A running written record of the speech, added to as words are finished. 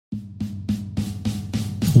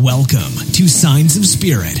Welcome to Signs of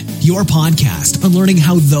Spirit, your podcast on learning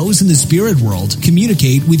how those in the spirit world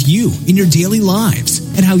communicate with you in your daily lives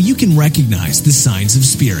and how you can recognize the signs of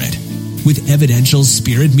spirit. With evidential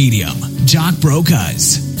spirit medium, Jock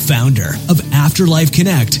Brokas, founder of Afterlife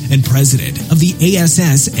Connect and president of the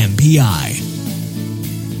ASS MPI.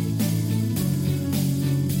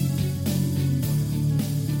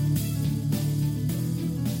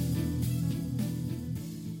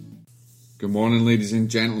 Good morning, ladies and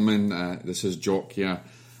gentlemen. This is Jock here,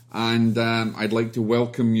 and I'd like to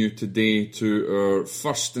welcome you today to our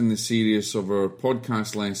first in the series of our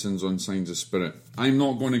podcast lessons on Signs of Spirit. I'm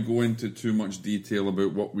not going to go into too much detail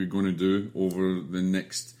about what we're going to do over the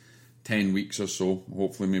next 10 weeks or so,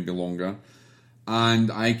 hopefully maybe longer,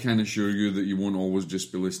 and I can assure you that you won't always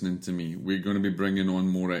just be listening to me. We're going to be bringing on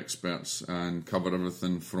more experts and cover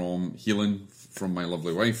everything from healing from my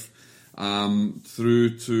lovely wife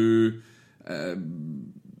through to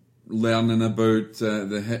learning about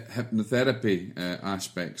the hypnotherapy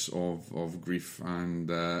aspects of grief, and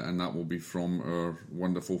that will be from our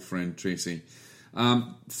wonderful friend Tracy.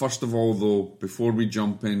 First of all, though, before we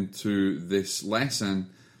jump into this lesson,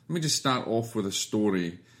 let me just start off with a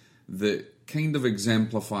story that kind of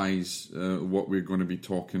exemplifies what we're going to be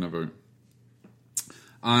talking about.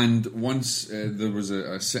 And once there was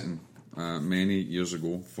a sitting many years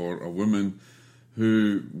ago for a woman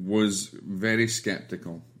who was very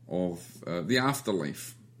sceptical of the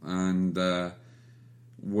afterlife, and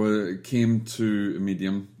came to a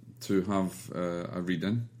medium to have a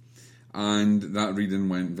reading, and that reading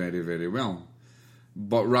went very, very well.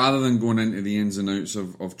 But rather than going into the ins and outs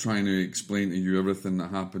of trying to explain to you everything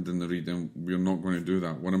that happened in the reading, we're not going to do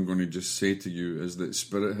that. What I'm going to just say to you is that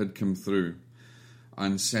Spirit had come through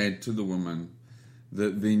and said to the woman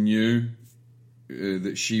that they knew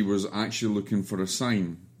that she was actually looking for a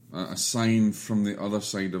sign from the other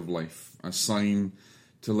side of life, a sign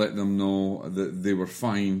to let them know that they were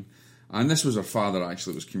fine. And this was her father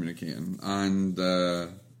actually was communicating, and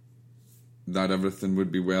that everything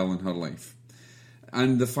would be well in her life.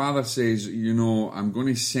 And the father says, I'm going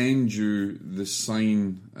to send you the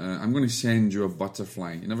sign, I'm going to send you a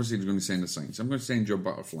butterfly. He never said he was going to send a sign, so I'm going to send you a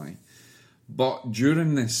butterfly. But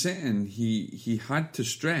during this sitting, he had to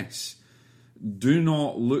stress, do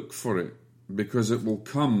not look for it, because it will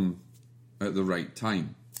come at the right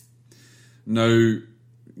time. Now,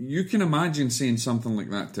 you can imagine saying something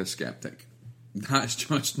like that to a skeptic. That's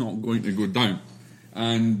just not going to go down,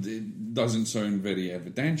 and it doesn't sound very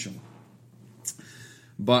evidential.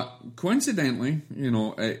 But coincidentally,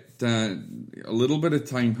 a little bit of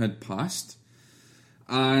time had passed,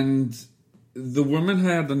 and the woman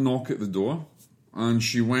heard a knock at the door, and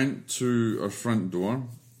she went to her front door,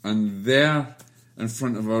 and there in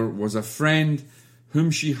front of her was a friend whom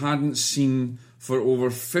she hadn't seen for over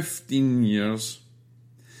 15 years.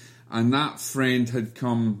 And that friend had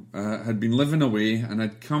come, had been living away and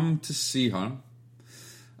had come to see her,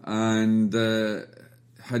 and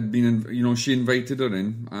had been, she invited her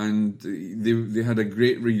in, and they had a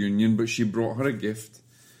great reunion, but she brought her a gift.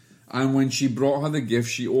 And when she brought her the gift,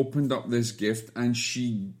 she opened up this gift and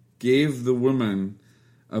she gave the woman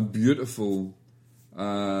a beautiful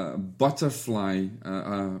butterfly,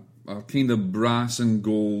 a kind of brass and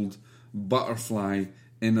gold butterfly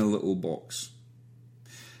in a little box.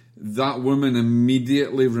 That woman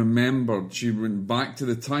immediately remembered, she went back to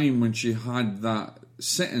the time when she had that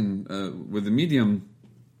sitting with the medium,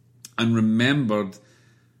 and remembered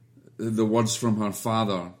the words from her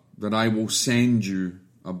father, that I will send you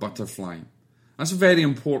a butterfly. That's very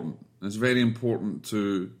important. It's very important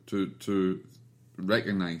to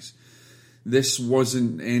recognise. This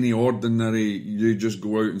wasn't any ordinary, you just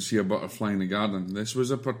go out and see a butterfly in the garden. This was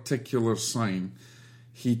a particular sign.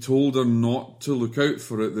 He told her not to look out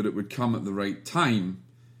for it, that it would come at the right time.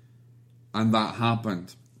 And that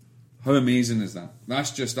happened. How amazing is that? That's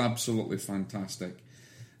just absolutely fantastic.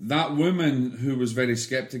 That woman who was very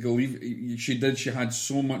sceptical, she had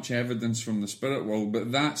so much evidence from the spirit world,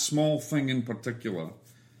 but that small thing in particular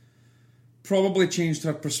probably changed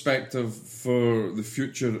her perspective for the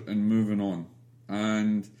future and moving on.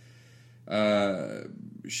 And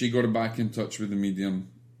she got back in touch with the medium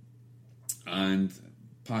and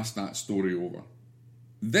passed that story over.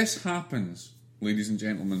 This happens, ladies and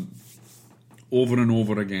gentlemen, over and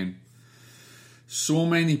over again. So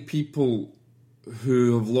many people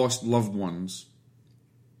who have lost loved ones,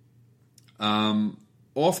 and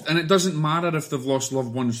it doesn't matter if they've lost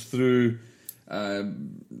loved ones through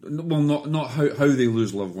not how they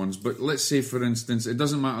lose loved ones, but let's say, for instance, it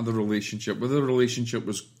doesn't matter the relationship, whether the relationship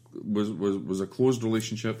was a closed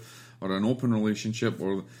relationship or an open relationship,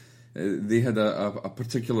 or they had a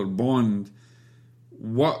particular bond,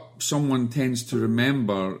 what someone tends to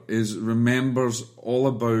remembers all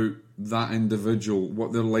about that individual,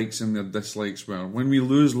 what their likes and their dislikes were. When we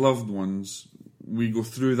lose loved ones, we go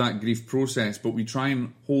through that grief process, but we try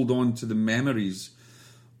and hold on to the memories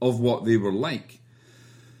of what they were like.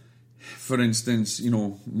 For instance,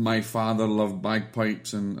 my father loved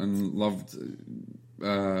bagpipes and loved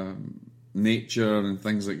nature and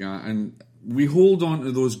things like that. And we hold on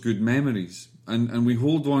to those good memories, and we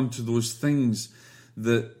hold on to those things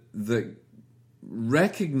that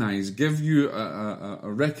give you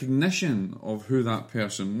a recognition of who that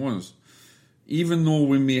person was. Even though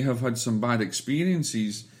we may have had some bad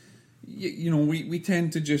experiences, we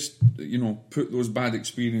tend to just, put those bad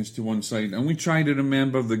experiences to one side, and we try to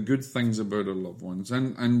remember the good things about our loved ones.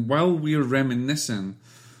 And while we're reminiscing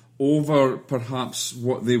over perhaps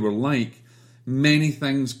what they were like, many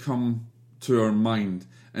things come to our mind.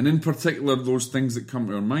 And in particular, those things that come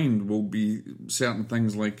to our mind will be certain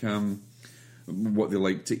things like what they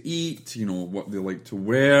like to eat, what they like to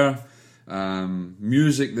wear,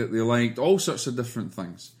 music that they liked, all sorts of different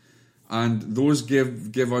things. And those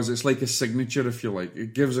give us, it's like a signature, if you like.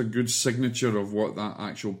 It gives a good signature of what that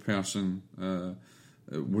actual person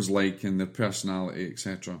was like and their personality,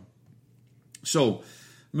 etc. So,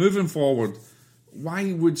 moving forward,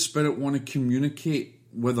 why would Spirit want to communicate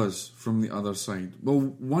with us from the other side? Well,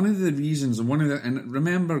 one of the reasons, and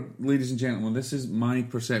remember, ladies and gentlemen, this is my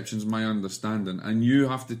perceptions, my understanding, and you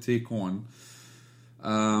have to take on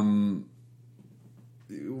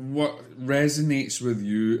what resonates with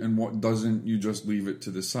you, and what doesn't, you just leave it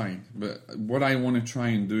to the side. But what I want to try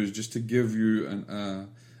and do is just to give you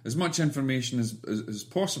as much information as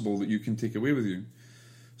possible that you can take away with you.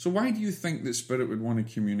 So why do you think that Spirit would want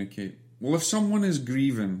to communicate? Well, if someone is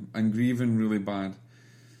grieving really bad,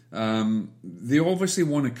 they obviously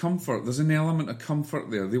want to comfort. There's an element of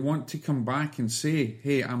comfort there. They want to come back and say,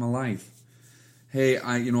 hey, I'm alive. Hey,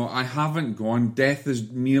 I haven't gone. Death is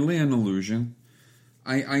merely an illusion.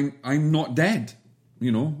 I'm not dead.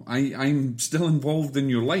 I'm still involved in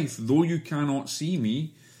your life. Though you cannot see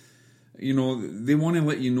me, they want to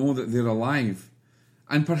let you know that they're alive.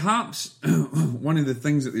 And perhaps one of the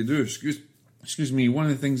things that they do, one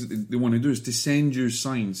of the things that they want to do is to send you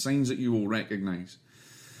signs that you will recognize.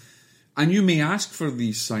 And you may ask for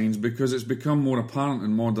these signs because it's become more apparent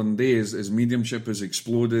in modern days as mediumship has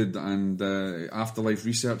exploded and afterlife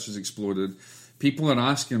research has exploded. People are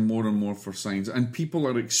asking more and more for signs, and people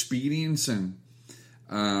are experiencing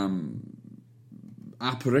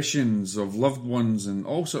apparitions of loved ones and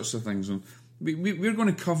all sorts of things. And we're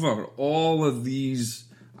going to cover all of these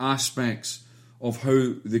aspects of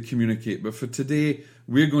how they communicate. But for today,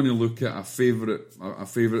 we're going to look at a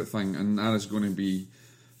favourite thing, and that is going to be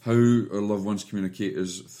how our loved ones communicate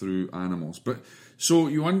is through animals. But so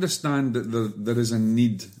you understand that there is a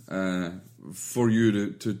need for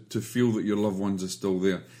you to feel that your loved ones are still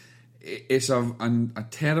there. It's a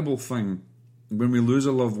terrible thing when we lose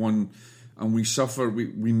a loved one and we suffer.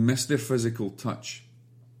 We miss their physical touch.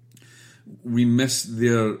 We miss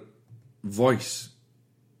their voice.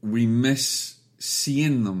 We miss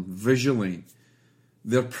seeing them visually.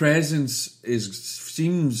 Their presence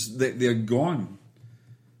seems that they're gone.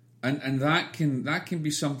 And that can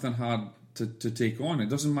be something hard to take on. It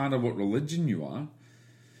doesn't matter what religion you are.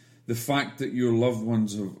 The fact that your loved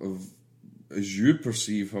ones have, as you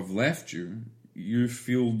perceive, have left you, you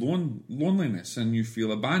feel loneliness and you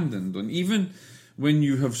feel abandoned. And even when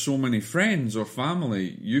you have so many friends or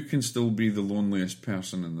family, you can still be the loneliest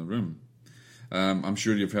person in the room. I'm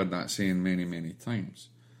sure you've heard that saying many, many times.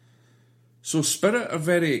 So Spirit are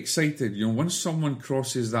very excited. Once someone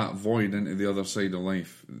crosses that void into the other side of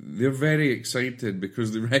life, they're very excited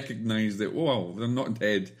because they recognise that, they're not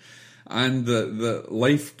dead. And that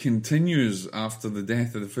life continues after the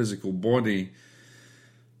death of the physical body.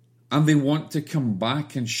 And they want to come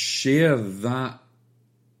back and share that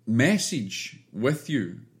message with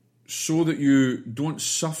you so that you don't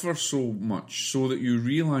suffer so much, so that you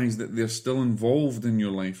realise that they're still involved in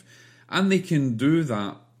your life. And they can do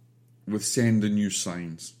that with sending you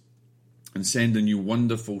signs and sending you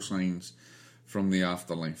wonderful signs from the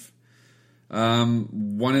afterlife.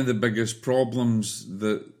 One of the biggest problems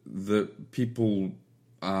that people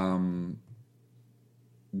go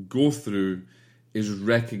through is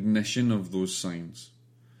recognition of those signs.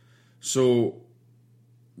 So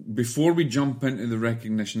before we jump into the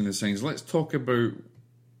recognition of the signs, let's talk about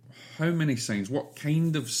how many signs, what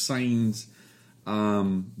kind of signs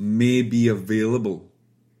may be available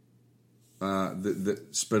that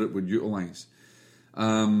Spirit would utilise.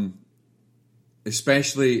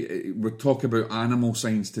 especially we'll talk about animal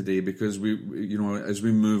signs today, because as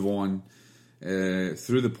we move on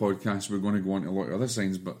through the podcast, we're going to go on to a lot of other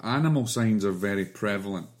signs, but animal signs are very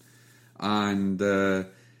prevalent, and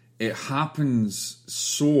it happens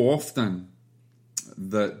so often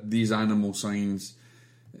that these animal signs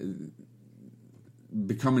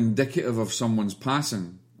become indicative of someone's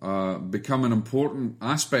passing, become an important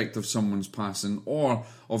aspect of someone's passing, or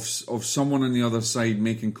of someone on the other side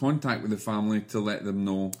making contact with the family to let them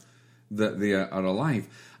know that they are alive.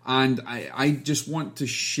 And I just want to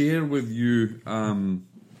share with you,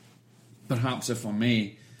 perhaps if I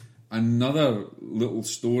may, another little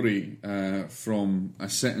story from a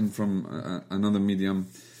sitting from another medium,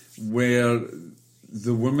 where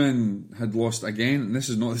the woman had lost, again, and this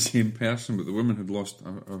is not the same person, but the woman had lost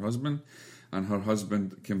her husband, and her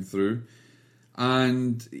husband came through,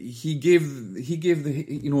 and he gave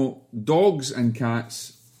the, dogs and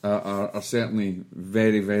cats are certainly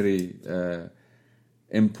very, very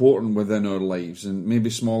important within our lives, and maybe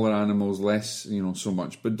smaller animals less, so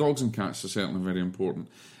much, but dogs and cats are certainly very important,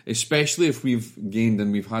 especially if we've gained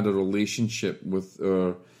and we've had a relationship with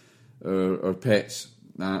our pets,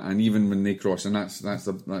 and even when they cross, and that's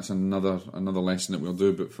another lesson that we'll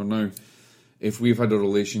do. But for now, if we've had a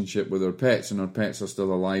relationship with our pets and our pets are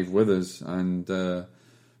still alive with us, and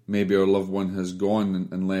maybe our loved one has gone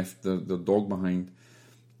and left their dog behind,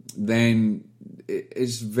 then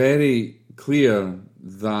it's very clear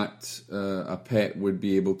that a pet would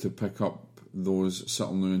be able to pick up those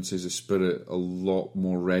subtle nuances of spirit a lot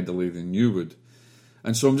more readily than you would.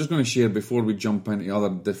 And so I'm just going to share, before we jump into other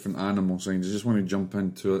different animal signs, I just want to jump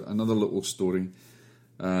into another little story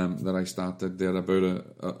that I started there about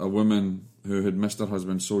a woman who had missed her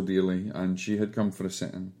husband so dearly, and she had come for a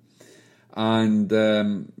sit-in. And,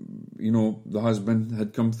 the husband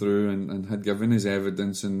had come through and had given his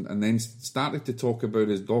evidence, and then started to talk about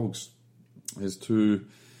his dogs, his two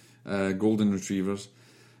golden retrievers,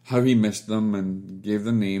 how he missed them, and gave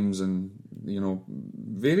them names, and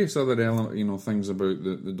various other things about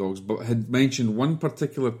the dogs, but had mentioned one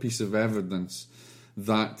particular piece of evidence,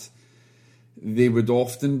 that they would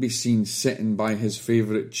often be seen sitting by his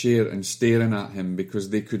favourite chair and staring at him because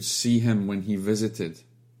they could see him when he visited.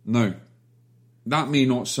 Now, that may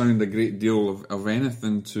not sound a great deal of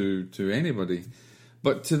anything to anybody,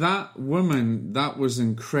 but to that woman, that was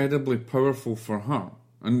incredibly powerful for her.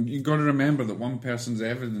 And you've got to remember that one person's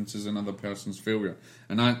evidence is another person's failure.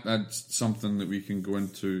 And that's something that we can go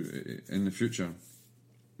into in the future.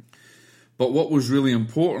 But what was really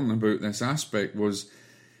important about this aspect was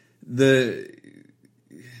the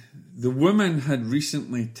woman had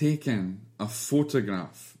recently taken a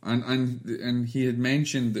photograph. And he had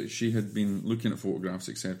mentioned that she had been looking at photographs,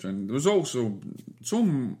 etc. And there was also so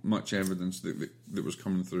much evidence that was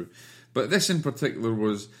coming through. But this in particular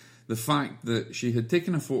was the fact that she had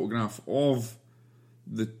taken a photograph of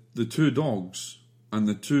the two dogs, and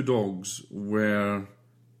the two dogs were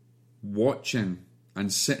watching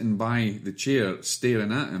and sitting by the chair,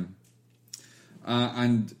 staring at him.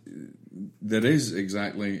 And there is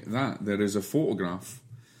exactly that. There is a photograph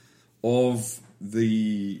of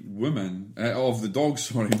the woman, of the dog,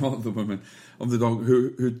 sorry, not the woman, of the dog,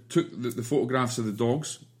 who took the photographs of the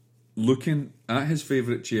dogs, looking at his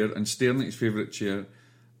favourite chair and staring at his favourite chair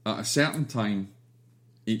at a certain time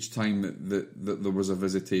each time that there was a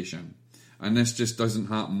visitation. And this just doesn't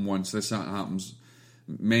happen once, this happens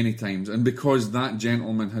many times. And because that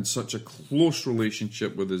gentleman had such a close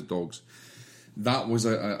relationship with his dogs, that was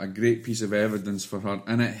a great piece of evidence for her,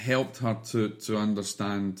 and it helped her to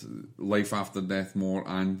understand life after death more,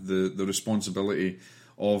 and the responsibility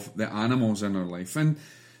of the animals in her life. And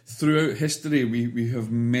throughout history, we have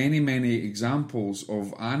many examples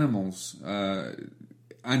of animals,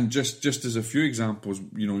 and just as a few examples,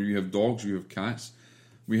 you have dogs, you have cats,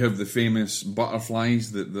 we have the famous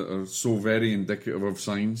butterflies that are so very indicative of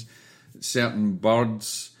signs, certain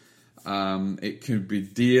birds. It could be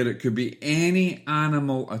deer, it could be any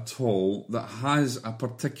animal at all that has a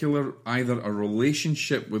particular, either a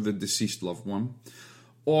relationship with the deceased loved one,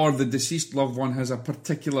 or the deceased loved one has a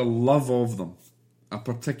particular love of them.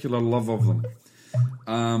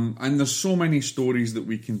 And there's so many stories that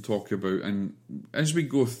we can talk about, and as we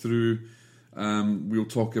go through, we'll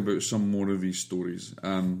talk about some more of these stories.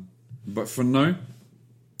 But for now,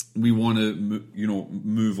 we want to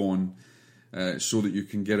move on. So that you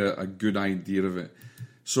can get a good idea of it.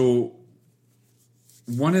 So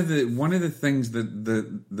one of the things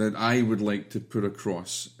that I would like to put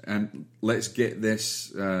across, and let's get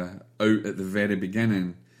this out at the very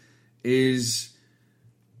beginning, is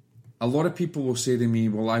a lot of people will say to me,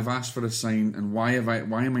 well, I've asked for a sign, and why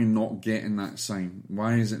am I not getting that sign?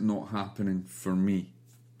 Why is it not happening for me?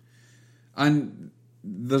 And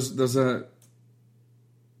there's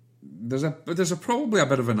probably a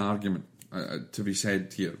bit of an argument to be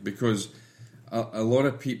said here, because a lot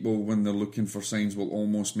of people, when they're looking for signs, will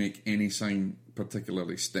almost make any sign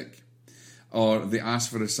particularly stick. Or they ask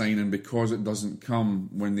for a sign, and because it doesn't come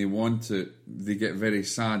when they want it, they get very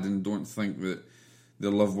sad and don't think that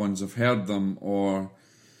their loved ones have heard them, or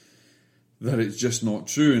that it's just not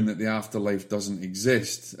true and that the afterlife doesn't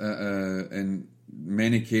exist. In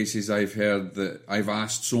many cases, I've heard that I've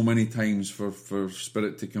asked so many times for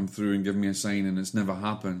Spirit to come through and give me a sign, and it's never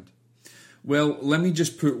happened. Well, let me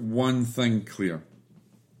just put one thing clear.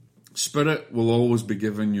 Spirit will always be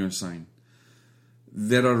giving you a sign.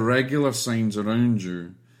 There are regular signs around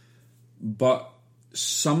you, but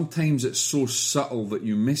sometimes it's so subtle that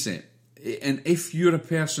you miss it. And if you're a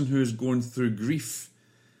person who is going through grief,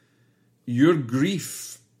 your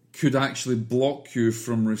grief could actually block you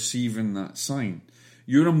from receiving that sign.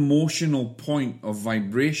 Your emotional point of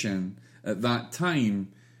vibration at that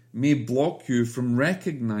time may block you from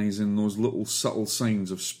recognizing those little subtle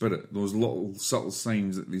signs of Spirit, those little subtle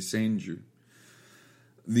signs that they send you.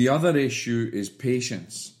 The other issue is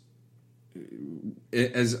patience.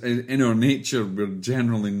 As in our nature, we're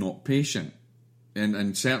generally not patient.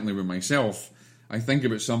 And certainly with myself, I think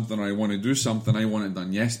about something, or I want to do something, I want it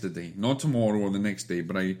done yesterday, not tomorrow or the next day,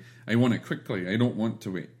 but I want it quickly. I don't want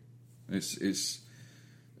to wait.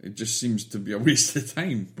 It just seems to be a waste of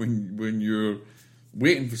time when you're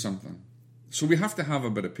waiting for something. So we have to have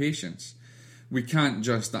a bit of patience. We can't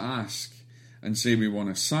just ask and say we want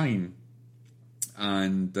a sign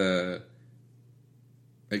and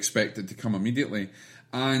expect it to come immediately.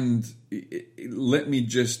 And let me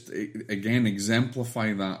just, again,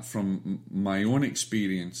 exemplify that from my own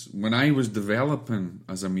experience. When I was developing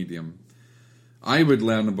as a medium, I would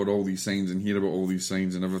learn about all these signs and hear about all these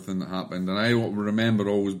signs and everything that happened. And I remember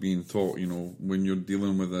always being taught, when you're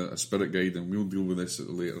dealing with a spirit guide, and we'll deal with this at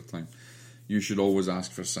a later time, you should always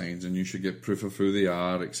ask for signs and you should get proof of who they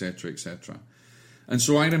are, etc., etc. And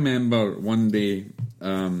so I remember one day,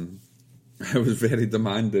 I was very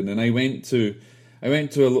demanding, and I went to a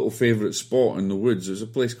little favourite spot in the woods. There's a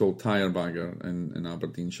place called Tirebagger in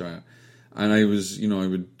Aberdeenshire. And I would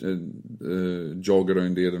jog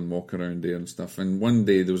around there and walk around there and stuff. And one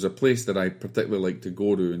day there was a place that I particularly like to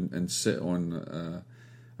go to and sit on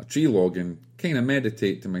a tree log and kind of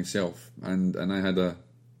meditate to myself. And I had a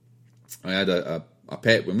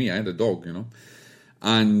pet with me. I had a dog,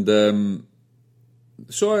 And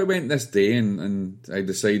so I went this day and I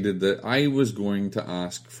decided that I was going to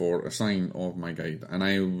ask for a sign of my guide. And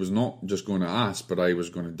I was not just going to ask, but I was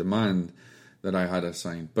going to demand that I had a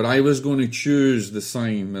sign. But I was going to choose the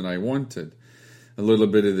sign that I wanted. A little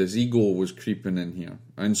bit of this ego was creeping in here.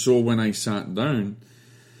 And so when I sat down,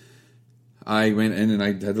 I went in and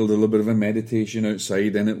I did a little bit of a meditation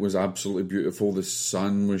outside, and it was absolutely beautiful. The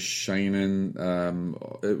sun was shining.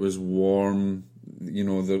 It was warm.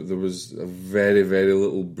 There was a very, very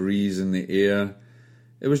little breeze in the air.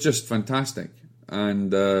 It was just fantastic.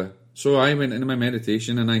 And so I went into my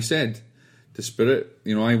meditation and I said to Spirit,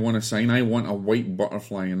 I want a sign. I want a white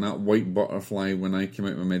butterfly, and that white butterfly, when I came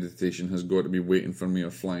out of my meditation, has got to be waiting for me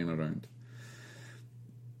or flying around.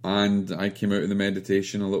 And I came out of the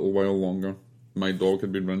meditation a little while longer. My dog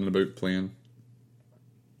had been running about playing.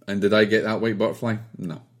 And did I get that white butterfly?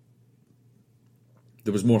 No.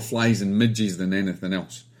 There was more flies and midges than anything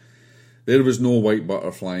else. There was no white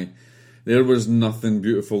butterfly. There was nothing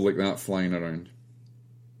beautiful like that flying around.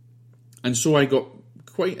 And so I got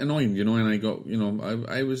quite annoyed, and I got,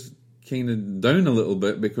 I was kind of down a little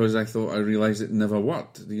bit because I realised it never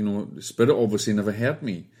worked. Spirit obviously never heard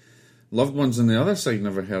me. Loved ones on the other side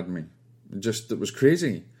never heard me. It was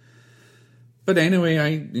crazy. But anyway,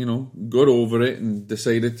 I, got over it and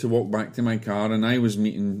decided to walk back to my car, and I was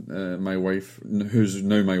meeting my wife, who's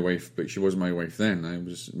now my wife, but she was my wife then. I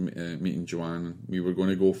was meeting Joanne, and we were going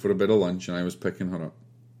to go for a bit of lunch, and I was picking her up.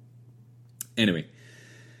 Anyway,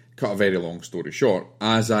 cut a very long story short,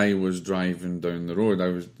 as I was driving down the road, I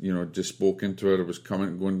was, just spoken to her. I was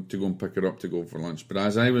going to go and pick her up to go for lunch. But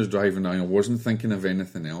as I was driving down, I wasn't thinking of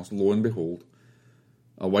anything else. Lo and behold,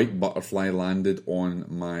 a white butterfly landed on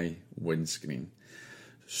my windscreen.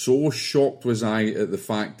 So shocked was I at the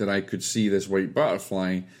fact that I could see this white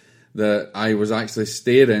butterfly that I was actually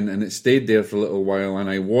staring, and it stayed there for a little while, and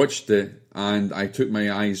I watched it, and I took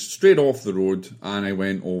my eyes straight off the road and I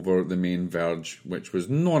went over the main verge, which was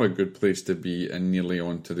not a good place to be, and nearly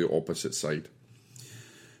onto the opposite side.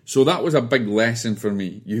 So that was a big lesson for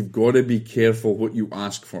me. You've got to be careful what you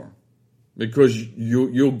ask for. because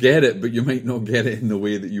you'll get it, but you might not get it in the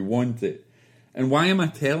way that you want it. And why am I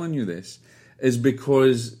telling you this? Is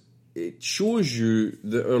because it shows you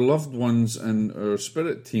that our loved ones and our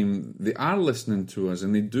spirit team, they are listening to us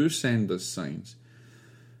and they do send us signs.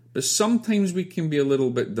 But sometimes we can be a little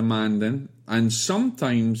bit demanding, and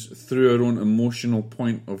sometimes through our own emotional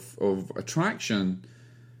point of attraction,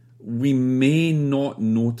 we may not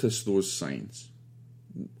notice those signs.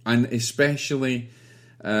 And especially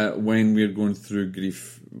when we're going through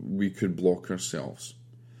grief, we could block ourselves.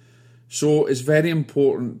 So it's very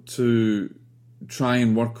important to try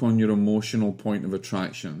and work on your emotional point of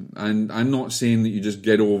attraction. And I'm not saying that you just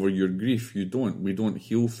get over your grief. You don't. We don't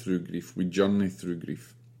heal through grief. We journey through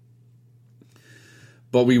grief.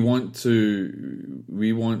 But we want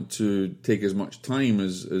to take as much time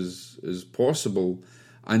as possible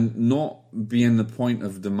and not be in the point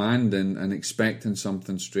of demanding and expecting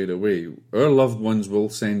something straight away. Our loved ones will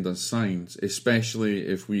send us signs, especially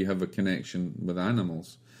if we have a connection with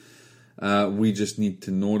animals. We just need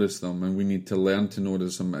to notice them, and we need to learn to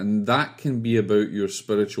notice them. And that can be about your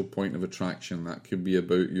spiritual point of attraction. That could be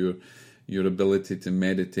about your ability to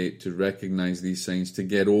meditate, to recognize these signs, to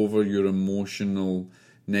get over your emotional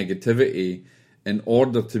negativity in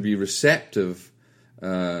order to be receptive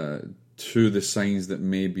to the signs that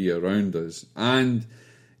may be around us. And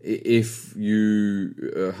if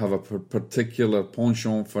you have a particular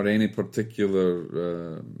penchant for any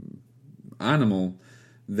particular animal,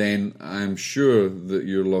 then I'm sure that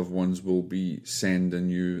your loved ones will be sending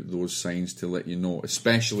you those signs to let you know,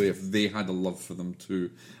 especially if they had a love for them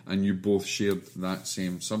too, and you both shared that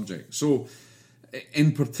same subject. So,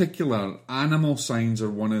 in particular, animal signs are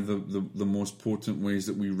one of the most potent ways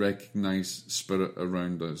that we recognize spirit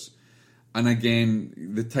around us. And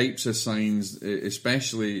again, the types of signs,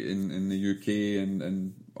 especially in the UK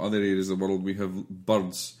and other areas of the world, we have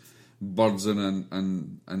birds. Birds are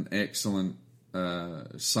an excellent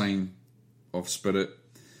sign of spirit,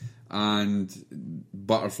 and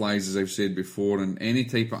butterflies, as I've said before, and any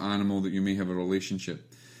type of animal that you may have a relationship.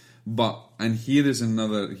 But, and here is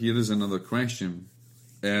another question.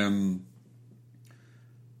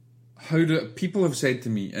 How do people have said to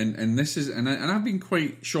me, and this is, and I've been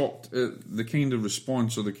quite shocked at the kind of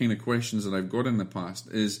response or the kind of questions that I've got in the past,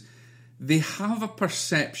 is they have a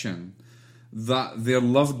perception that their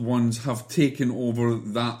loved ones have taken over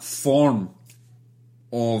that form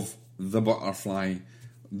of the butterfly,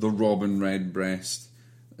 the robin redbreast,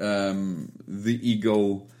 the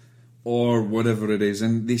eagle, or whatever it is,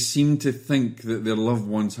 and they seem to think that their loved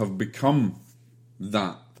ones have become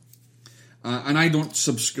that. And I don't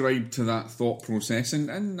subscribe to that thought process,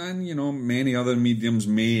 and you know, many other mediums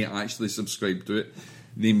may actually subscribe to it.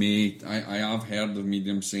 They may. I have heard of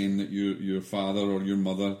mediums saying that your father or your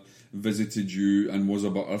mother visited you and was a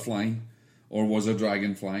butterfly or was a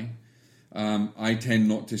dragonfly. I tend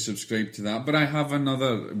not to subscribe to that, but I have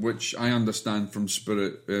another, which I understand from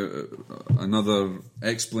spirit, another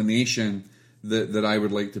explanation that I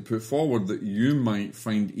would like to put forward that you might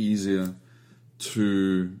find easier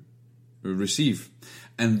to receive.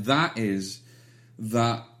 And that is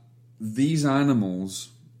that these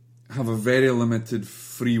animals have a very limited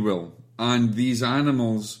free will, and these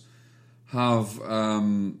animals have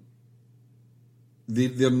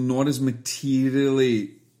they're not as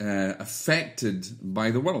materially affected by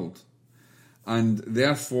the world, and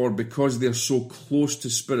therefore, because they're so close to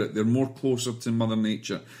spirit, they're more closer to Mother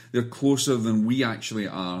Nature, they're closer than we actually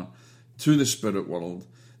are to the spirit world,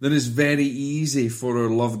 that it's very easy for our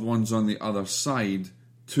loved ones on the other side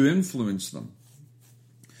to influence them.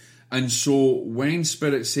 And so when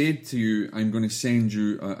spirit said to you, I'm going to send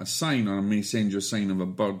you a sign, or I may send you a sign of a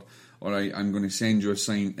bird, or I'm going to send you a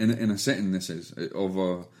sign in a sitting, this is, of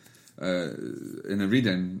a in a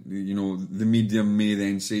reading, you know, the medium may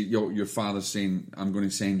then say, your father's saying, I'm going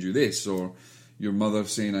to send you this, or your mother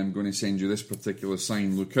saying, I'm going to send you this particular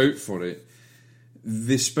sign, look out for it.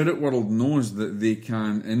 The spirit world knows that they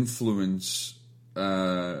can influence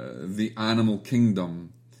the animal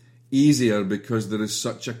kingdom easier because there is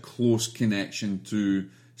such a close connection to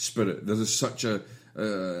spirit. There is such a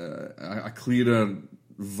clearer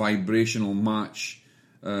vibrational match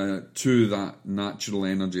to that natural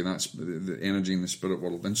energy, that's the energy in the spirit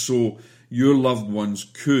world. And so your loved ones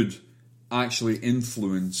could actually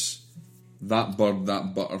influence that bird,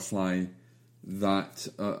 that butterfly, that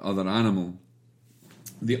other animal.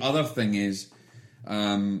 The other thing is,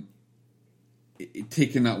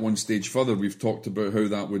 taking that one stage further, we've talked about how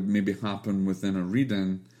that would maybe happen within a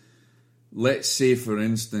reading. Let's say, for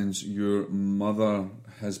instance, your mother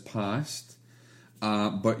has passed,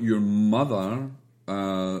 but your mother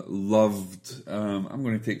loved, I'm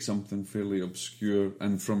going to take something fairly obscure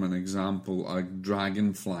and from an example, a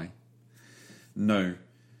dragonfly. Now,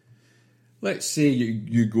 let's say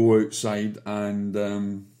you go outside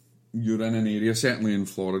and you're in an area, certainly in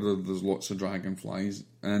Florida, there's lots of dragonflies,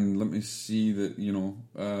 and let me see that,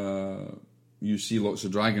 you see lots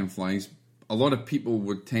of dragonflies. A lot of people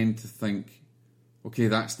would tend to think, okay,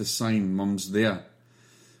 that's the sign, Mum's there.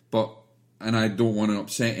 And I don't want to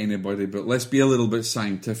upset anybody, but let's be a little bit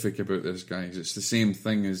scientific about this, guys. It's the same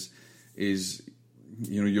thing as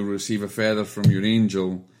you'll receive a feather from your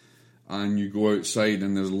angel, and you go outside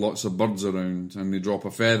and there's lots of birds around and they drop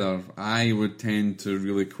a feather. I would tend to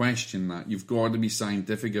really question that. You've got to be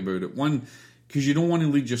scientific about it. One, because you don't want to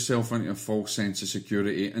lead yourself into a false sense of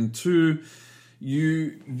security, and two,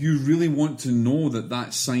 you really want to know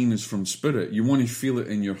that sign is from Spirit. You want to feel it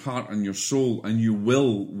in your heart and your soul, and you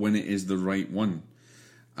will when it is the right one.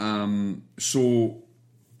 So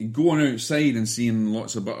going outside and seeing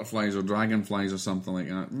lots of butterflies or dragonflies or something like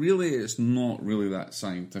that, really, it's not really that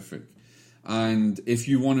scientific. And if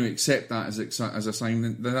you want to accept that as a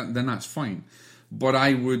sign, then that's fine. But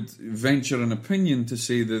I would venture an opinion to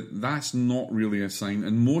say that that's not really a sign,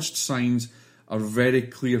 and most signs are very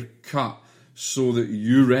clear cut, so that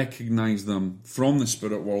you recognize them from the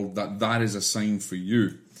spirit world that is a sign for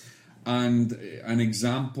you. And an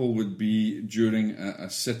example would be during a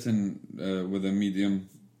sit-in with a medium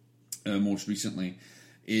most recently,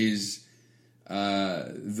 is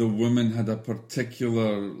the woman had a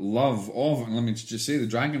particular love of, and let me just say, the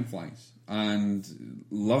dragonflies, and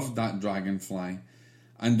loved that dragonfly.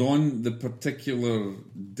 And on the particular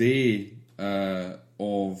day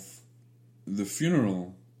of the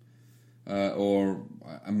funeral, or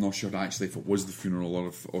I'm not sure actually if it was the funeral or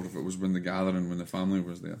if it was when the family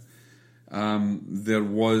was there, there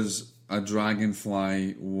was a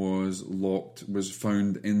dragonfly was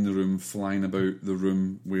found in the room, flying about the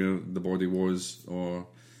room where the body was,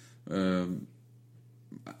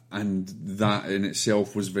 and that in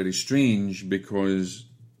itself was very strange, because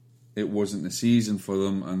it wasn't the season for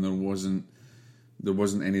them, and there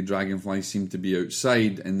wasn't any dragonflies seemed to be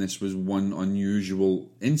outside, and this was one unusual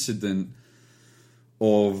incident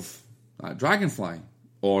of that dragonfly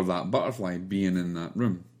or that butterfly being in that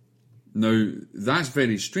room. Now, that's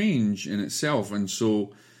very strange in itself, and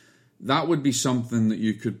so that would be something that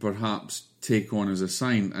you could perhaps take on as a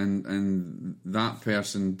sign, and that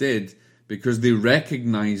person did, because they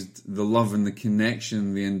recognised the love and the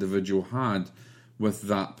connection the individual had with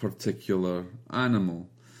that particular animal.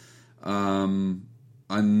 Another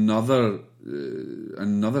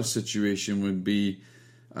situation would be,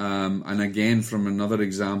 and again from another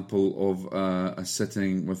example of a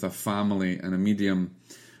sitting with a family and a medium,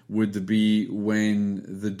 would be when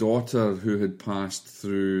the daughter who had passed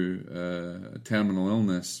through terminal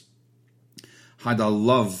illness had a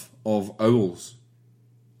love of owls,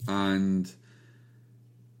 and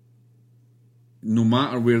no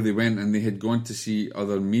matter where they went, and they had gone to see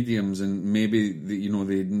other mediums, and maybe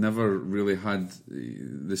they'd never really had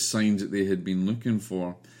the signs that they had been looking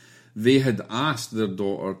for, they had asked their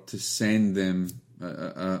daughter to send them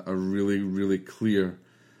a really, really clear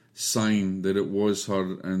sign that it was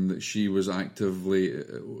her, and that she was actively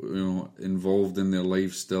involved in their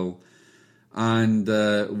life still. And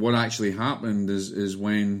what actually happened is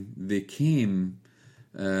when they came,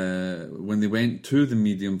 when they went to the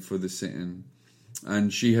medium for the sit-in,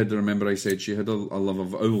 and she had, remember I said she had a love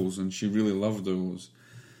of owls, and she really loved owls.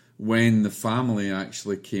 When the family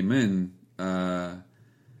actually came in, and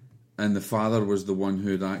the father was the one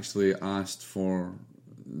who had actually asked for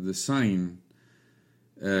the sign,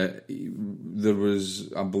 there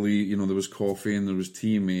was, I believe, there was coffee and there was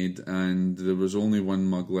tea made, and there was only one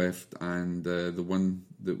mug left, and the one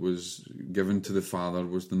that was given to the father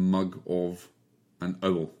was the mug of an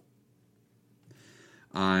owl.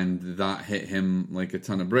 And that hit him like a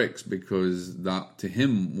ton of bricks, because that to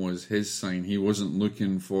him was his sign. He wasn't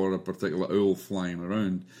looking for a particular owl flying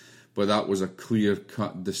around, but that was a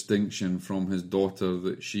clear-cut distinction from his daughter,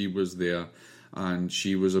 that she was there and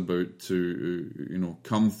she was about to,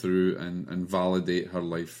 come through and validate her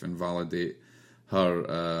life and validate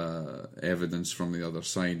her evidence from the other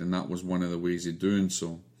side. And that was one of the ways of doing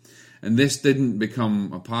so. And this didn't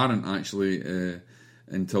become apparent actually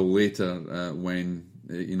until later, when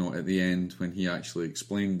at the end, when he actually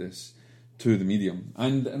explained this to the medium.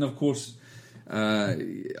 And of course,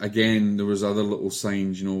 again, there was other little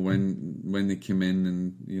signs, when they came in,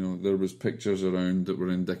 and there was pictures around that were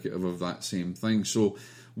indicative of that same thing. So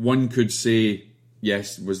one could say,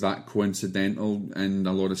 yes, was that coincidental? And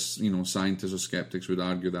a lot of scientists or skeptics would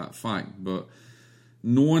argue that fact. But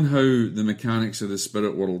knowing how the mechanics of the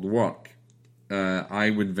spirit world work, I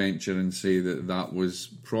would venture and say that was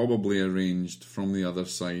probably arranged from the other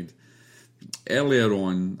side earlier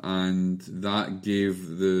on, and that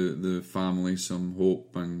gave the family some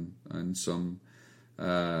hope and some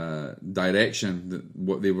direction that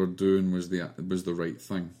what they were doing was the right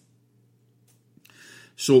thing.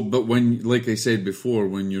 So, but when, like I said before,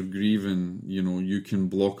 when you're grieving, you can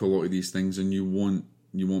block a lot of these things, and you won't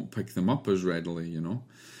pick them up as readily,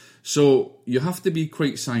 So you have to be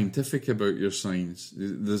quite scientific about your signs.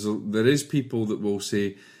 There is people that will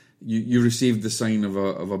say you received the sign of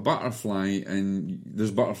a butterfly, and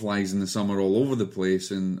there's butterflies in the summer all over the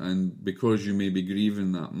place, and because you may be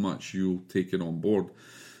grieving that much, you'll take it on board.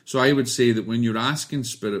 So I would say that when you're asking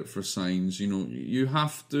Spirit for signs, you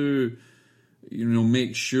have to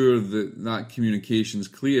make sure that communication's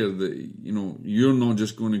clear, that you're not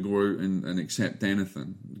just going to go out and accept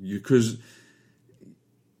anything, because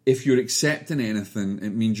if you're accepting anything,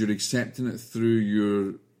 it means you're accepting it through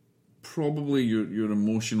your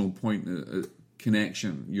emotional point of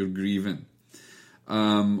connection, your grieving,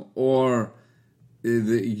 or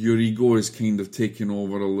your ego is kind of taking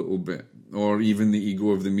over a little bit, or even the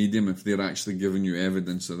ego of the medium if they're actually giving you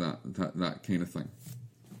evidence of that kind of thing.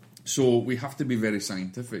 So we have to be very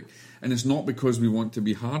scientific, and it's not because we want to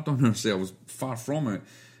be hard on ourselves, far from it.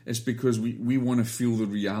 It's because we want to feel the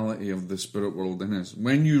reality of the spirit world in us.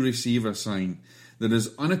 When you receive a sign that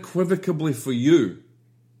is unequivocally for you,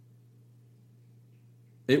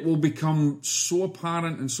 it will become so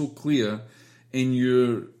apparent and so clear in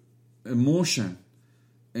your emotion,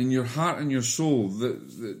 in your heart and your soul,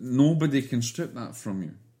 that nobody can strip that from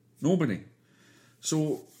you. Nobody.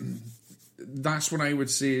 So that's what I would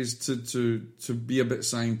say, is to be a bit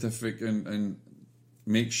scientific and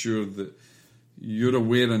make sure that you're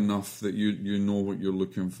aware enough that you know what you're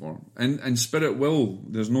looking for. And Spirit will,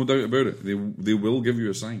 there's no doubt about it, they will give you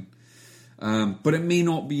a sign. But it may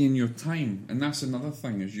not be in your time. And that's another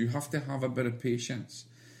thing, is you have to have a bit of patience.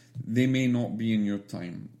 They may not be in your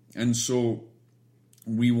time. And so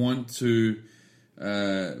we want to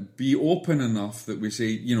be open enough that we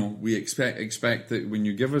say, we expect that when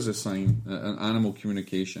you give us a sign, an animal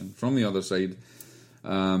communication from the other side,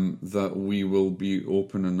 that we will be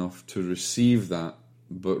open enough to receive that,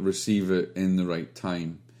 but receive it in the right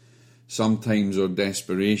time. Sometimes our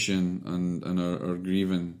desperation and our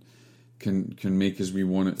grieving can make us, we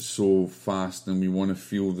want it so fast, and we want to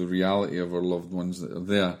feel the reality of our loved ones that are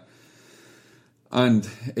there. And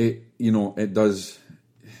it does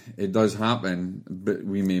happen, but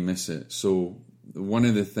we may miss it. So one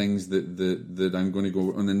of the things that I'm going to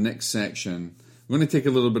go on the next section, I'm going to take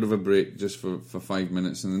a little bit of a break just for 5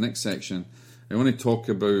 minutes. In the next section, I want to talk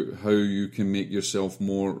about how you can make yourself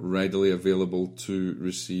more readily available to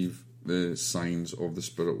receive the signs of the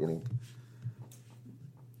spirit world.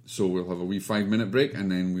 So we'll have a wee 5-minute break,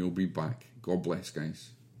 and then we'll be back. God bless, guys.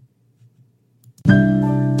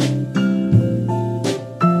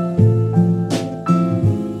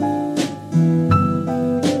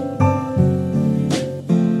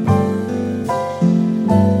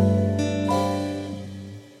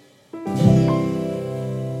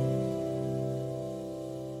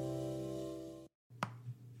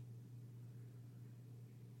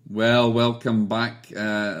 Well, welcome back,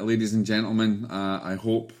 ladies and gentlemen. I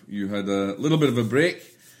hope you had a little bit of a break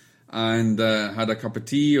and had a cup of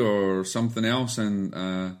tea or something else. And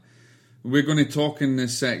we're going to talk in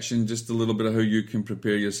this section just a little bit of how you can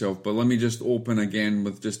prepare yourself. But let me just open again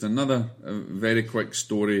with just another very quick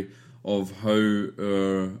story of how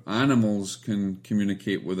animals can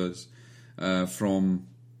communicate with us from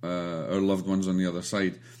our loved ones on the other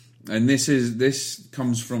side. And this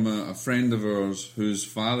comes from a friend of ours whose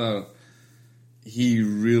father,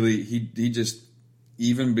 he just,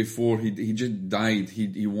 even before he just died,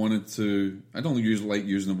 he wanted to, I don't like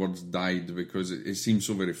using the words died because it seems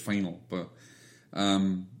so very final, but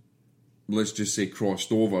let's just say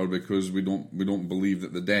crossed over, because we don't believe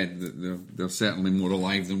that they're dead, that they're certainly more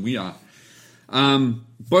alive than we are.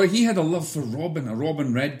 But he had a love for robin, a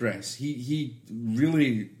robin redbreast. He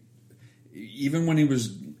really, even when he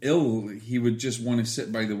was ill, he would just want to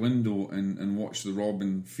sit by the window and watch the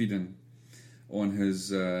robin feeding on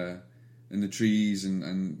his in the trees,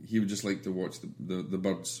 and he would just like to watch the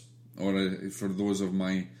birds, or for those of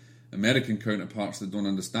my American counterparts that don't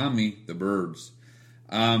understand me, the birds.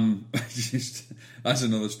 That's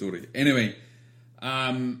another story. Anyway,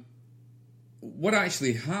 what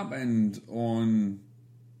actually happened on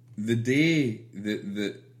the day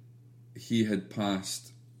that he had passed,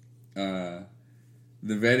 the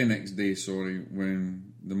very next day,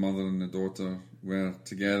 when the mother and the daughter were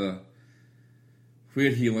together,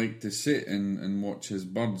 where he liked to sit and watch his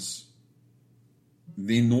birds,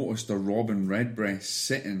 they noticed a robin redbreast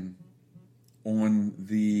sitting on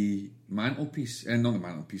the mantelpiece. Not the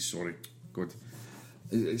mantelpiece, sorry. God.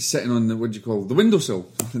 Sitting on the, the windowsill.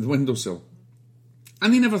 The windowsill.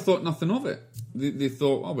 And they never thought nothing of it. They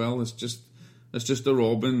thought, oh well, it's just a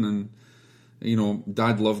robin, and you know,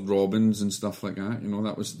 Dad loved robins and stuff like that. You know,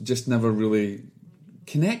 that was just never really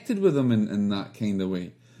connected with them in that kind of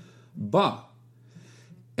way. But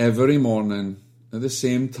every morning at the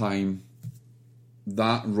same time,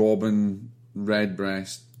 that robin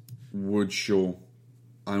redbreast would show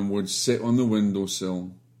and would sit on the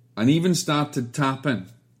windowsill and even started tapping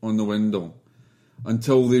on the window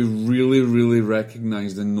until they really, really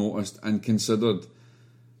recognised and noticed and considered,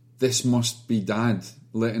 this must be Dad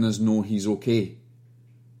letting us know he's okay.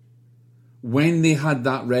 When they had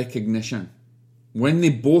that recognition, when they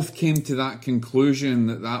both came to that conclusion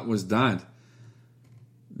that that was Dad,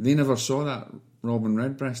 they never saw that robin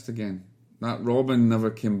redbreast again. That robin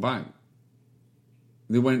never came back.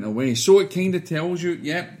 They went away. So it kind of tells you,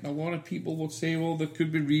 a lot of people will say, well, there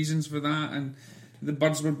could be reasons for that, and the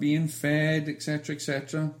birds were being fed, etc.,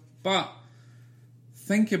 etc. But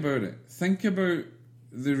think about it. Think about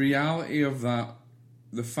the reality of that,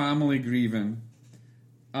 the family grieving,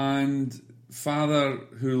 and father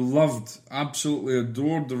who loved, absolutely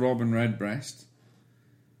adored the robin redbreast.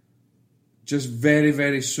 Just very,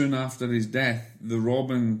 very soon after his death, the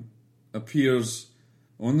robin appears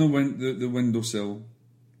on the windowsill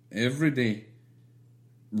every day,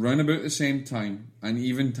 round about the same time, and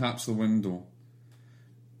even taps the window.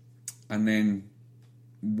 And then,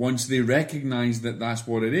 once they recognise that that's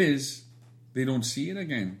what it is, they don't see it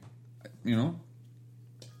again. You know?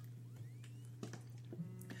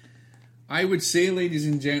 I would say, ladies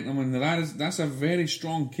and gentlemen, that's a very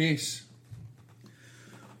strong case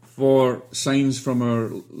for signs from our,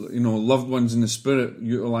 loved ones in the spirit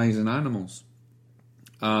utilising animals.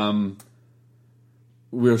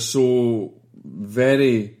 We're so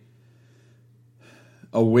very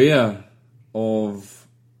aware of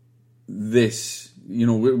this.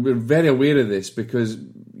 We're very aware of this because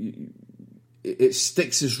it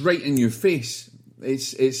sticks us right in your face.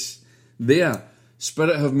 It's there.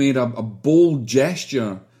 Spirit have made a bold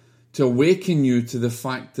gesture to awaken you to the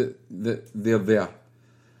fact that they're there.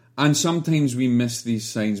 And sometimes we miss these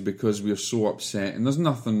signs because we're so upset, and there's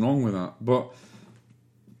nothing wrong with that. But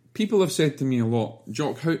people have said to me a lot,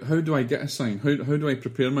 Jock, how do I get a sign? How do I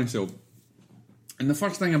prepare myself? And the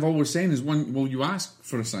first thing I've always said is, you ask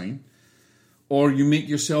for a sign, or you make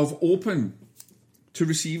yourself open to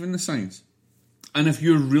receiving the signs. And if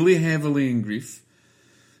you're really heavily in grief,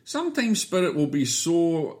 sometimes Spirit will be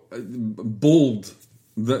so bold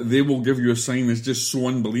that they will give you a sign that's just so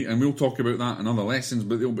unbelievable. And we'll talk about that in other lessons,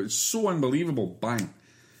 but they'll be so unbelievable, bang.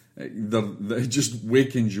 That it just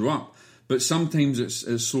wakens you up. But sometimes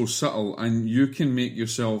it's so subtle, and you can make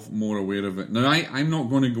yourself more aware of it. Now, I'm not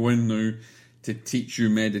going to go in now to teach you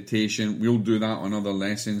meditation. We'll do that on other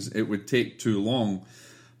lessons. It would take too long.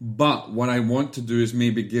 But what I want to do is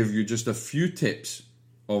maybe give you just a few tips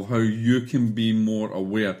of how you can be more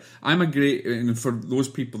aware. And for those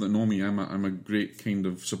people that know me, I'm a great kind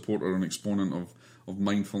of supporter and exponent of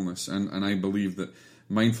mindfulness, and I believe that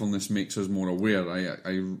mindfulness makes us more aware.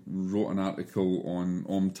 I wrote an article on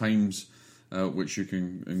Om Times, which you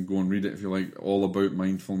can go and read it if you like, all about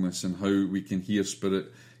mindfulness and how we can hear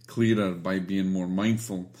Spirit clearer by being more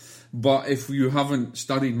mindful. But if you haven't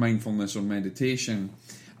studied mindfulness or meditation,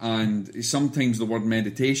 and sometimes the word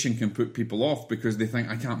meditation can put people off because they think,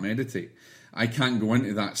 I can't meditate. I can't go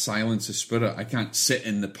into that silence of spirit. I can't sit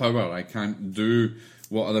in the power. I can't do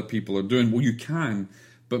what other people are doing. Well, you can,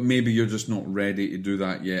 but maybe you're just not ready to do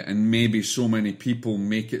that yet. And maybe so many people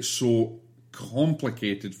make it so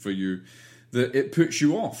complicated for you that it puts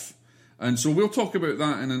you off. And so we'll talk about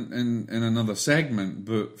that in another segment.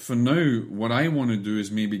 But for now, what I want to do is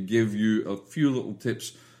maybe give you a few little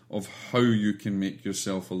tips of how you can make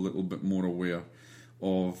yourself a little bit more aware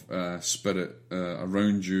of spirit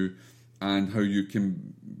around you, and how you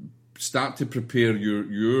can start to prepare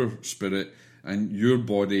your spirit and your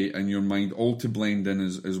body and your mind all to blend in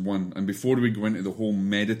as one. And before we go into the whole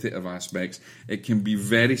meditative aspects, it can be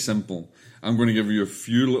very simple. I'm going to give you a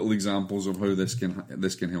few little examples of how this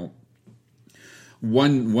can help.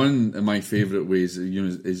 One of my favourite ways,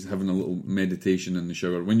 is having a little meditation in the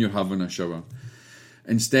shower. When you're having a shower,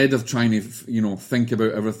 instead of trying to, think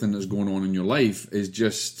about everything that's going on in your life, is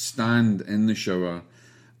just stand in the shower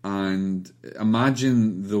and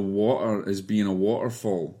imagine the water as being a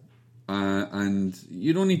waterfall. And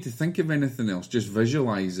you don't need to think of anything else. Just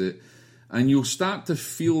visualise it And you'll start to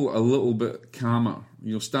feel a little bit calmer.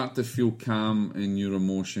 You'll start to feel calm in your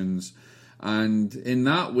emotions. And in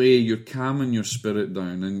that way, you're calming your spirit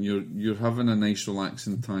down, and you're having a nice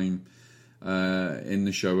relaxing time in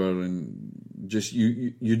the shower, and just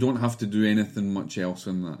you don't have to do anything much else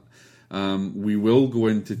in that. We will go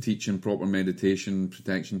into teaching proper meditation,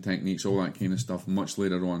 protection techniques, all that kind of stuff much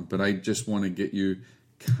later on. But I just want to get you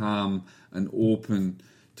calm and open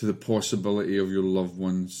to the possibility of your loved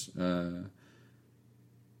ones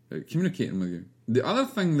communicating with you. The other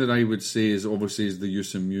thing that I would say is obviously is the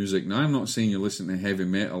use of music. Now, I'm not saying you listen to heavy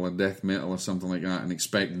metal or death metal or something like that and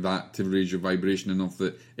expect that to raise your vibration enough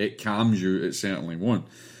that it calms you. It certainly won't.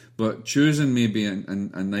 But choosing maybe a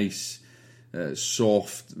nice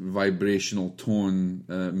soft vibrational tone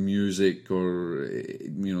music, or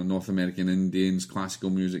North American Indians, classical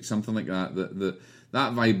music, something like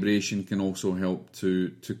that vibration can also help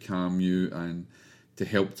to calm you and to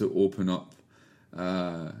help to open up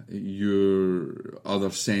your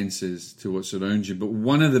other senses to what's around you. But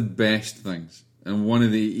one of the best things and one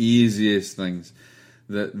of the easiest things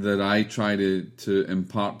that I try to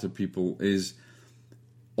impart to people is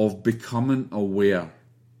of becoming aware.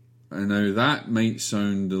 And now that might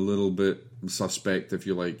sound a little bit suspect, if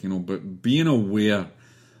you like, but being aware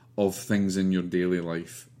of things in your daily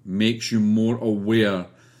life makes you more aware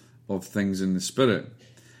of things in the spirit.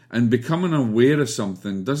 And becoming aware of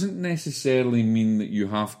something doesn't necessarily mean that you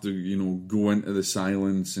have to, go into the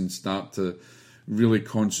silence and start to really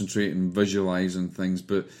concentrate and visualize on things.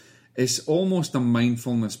 But it's almost a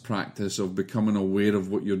mindfulness practice of becoming aware of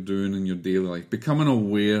what you're doing in your daily life, becoming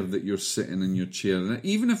aware that you're sitting in your chair. And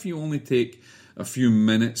even if you only take a few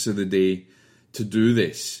minutes of the day to do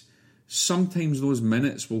this, sometimes those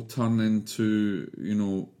minutes will turn into,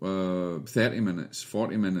 30 minutes,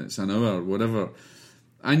 40 minutes, an hour, whatever.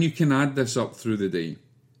 And you can add this up through the day.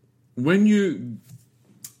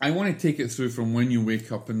 I want to take it through from when you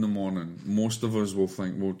wake up in the morning. Most of us will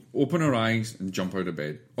think, we'll open our eyes and jump out of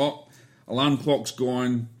bed. Oh, alarm clock's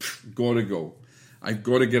gone, gotta go. I've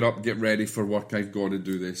got to get up, get ready for work, I've got to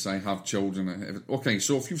do this, I have children. Okay,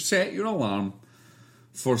 so if you've set your alarm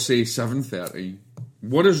for, say, 7:30,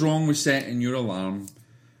 what is wrong with setting your alarm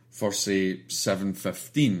for, say,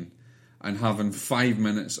 7:15 and having 5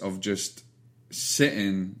 minutes of just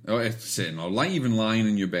sitting or even lying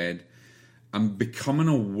in your bed and becoming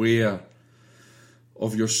aware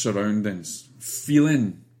of your surroundings,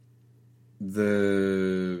 feeling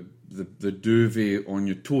the duvet on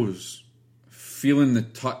your toes, feeling the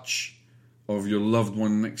touch of your loved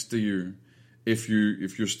one next to you, if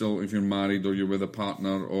you're married or you're with a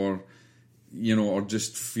partner, or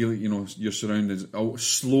just feel your surroundings,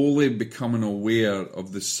 slowly becoming aware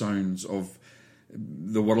of the sounds of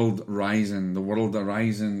the world arising, the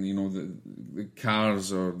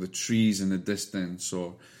cars or the trees in the distance,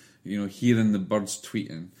 or hearing the birds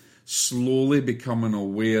tweeting, slowly becoming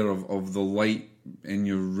aware of the light in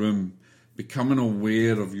your room, becoming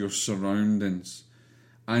aware of your surroundings,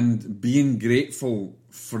 and being grateful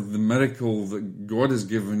for the miracle that God has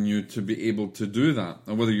given you to be able to do that,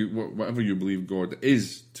 or whatever you believe God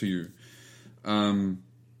is to you.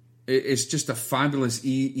 It's just a fabulous,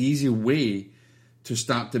 easy way to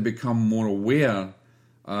start to become more aware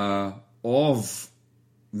of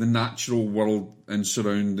the natural world and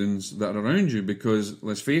surroundings that are around you. Because,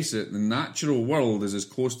 let's face it, the natural world is as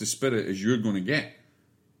close to spirit as you're going to get.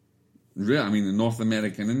 I mean, the North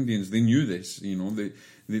American Indians, they knew this. They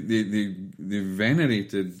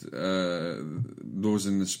venerated those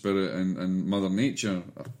in the spirit and Mother Nature.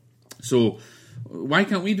 So why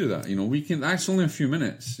can't we do that? We can. That's only a few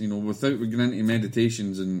minutes. Without we get into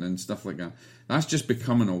meditations and stuff like that. That's just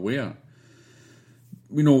becoming aware.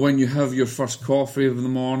 When you have your first coffee of the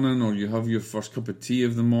morning, or you have your first cup of tea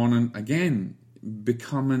of the morning, again,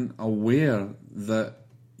 becoming aware that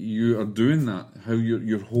you are doing that. How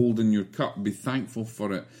you're holding your cup. Be thankful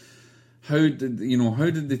for it. How did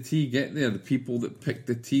the tea get there? The people that picked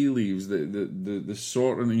the tea leaves, the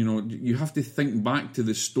sort of, you have to think back to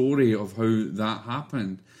the story of how that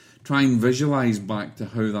happened. Try and visualize back to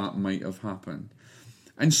how that might have happened.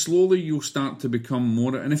 And slowly you'll start to become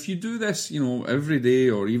more, and if you do this, every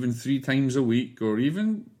day, or even 3 times a week, or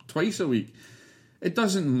even twice a week, it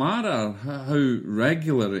doesn't matter how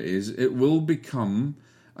regular it is, it will become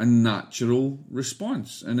a natural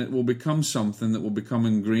response, and it will become something that will become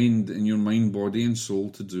ingrained in your mind, body, and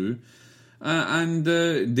soul to do. And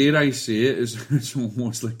dare I say it, it's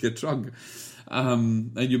almost like a drug.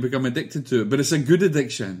 And you become addicted to it. But it's a good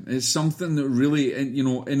addiction. It's something that really,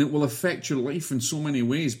 and it will affect your life in so many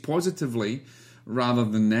ways, positively rather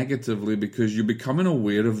than negatively, because you're becoming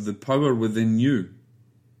aware of the power within you.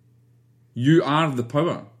 You are the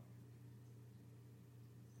power.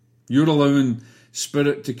 You're allowing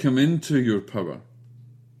Spirit to come into your power.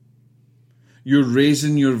 You're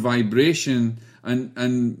raising your vibration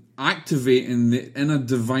and activating the inner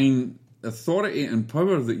divine authority and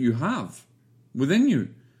power that you have within you.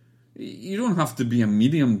 You don't have to be a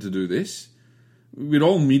medium to do this. We're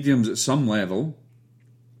all mediums at some level.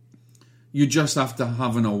 You just have to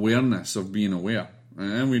have an awareness of being aware.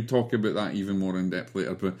 And we'll talk about that even more in depth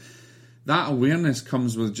later. But that awareness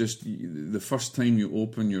comes with just the first time you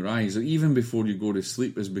open your eyes, or even before you go to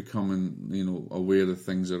sleep, is becoming, aware of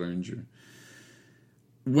things around you.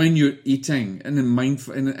 When you're eating, and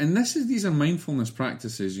these are mindfulness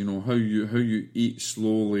practices. How you eat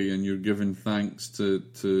slowly, and you're giving thanks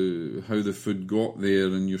to how the food got there,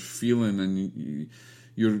 and you're feeling, and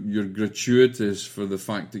you're gratuitous for the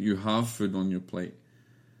fact that you have food on your plate.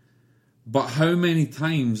 But how many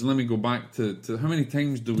times? Let me go back to how many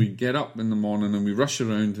times do we get up in the morning and we rush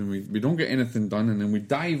around and we don't get anything done, and then we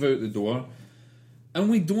dive out the door. And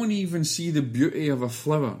we don't even see the beauty of a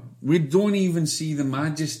flower. We don't even see the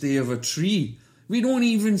majesty of a tree. We don't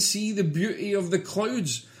even see the beauty of the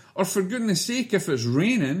clouds. Or for goodness sake, if it's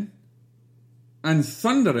raining and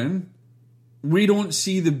thundering, we don't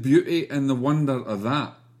see the beauty and the wonder of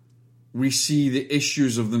that. We see the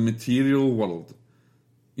issues of the material world.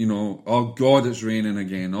 Oh God, it's raining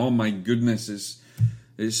again. Oh my goodness,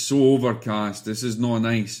 it's so overcast. This is not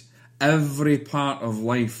nice. Every part of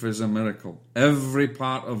life is a miracle. Every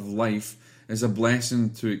part of life is a blessing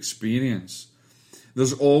to experience.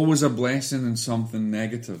 There's always a blessing in something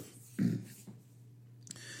negative.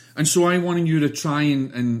 And so I want you to try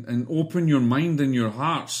and open your mind and your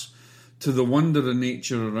hearts to the wonder of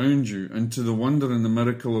nature around you, and to the wonder and the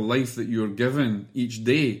miracle of life that you're given each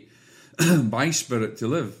day by Spirit to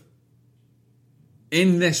live.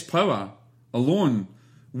 In this power alone,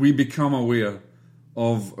 we become aware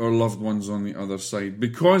of our loved ones on the other side,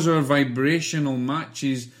 because our vibrational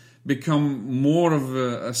matches become more of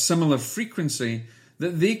a similar frequency,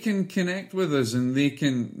 that they can connect with us and they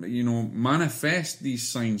can, manifest these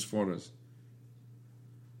signs for us.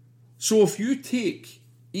 So if you take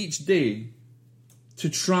each day to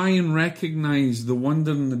try and recognize the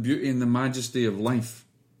wonder and the beauty and the majesty of life,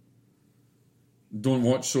 don't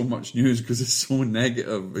watch so much news because it's so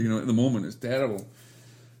negative. At the moment it's terrible.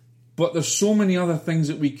 But there's so many other things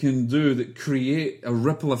that we can do that create a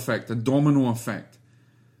ripple effect, a domino effect.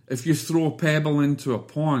 If you throw a pebble into a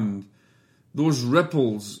pond, those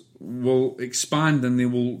ripples will expand and they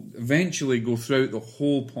will eventually go throughout the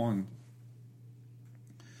whole pond.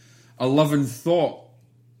 A loving thought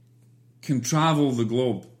can travel the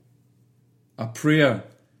globe. A prayer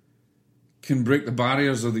can break the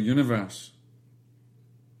barriers of the universe.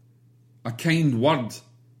 A kind word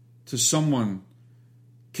to someone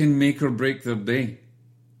can make or break their day.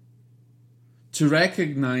 To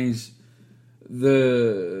recognize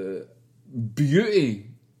the beauty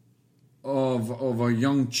of a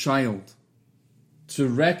young child, to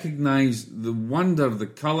recognize the wonder, the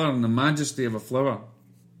colour and the majesty of a flower,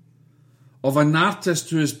 of an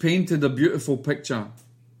artist who has painted a beautiful picture,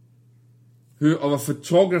 of a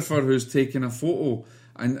photographer who's taken a photo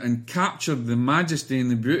and captured the majesty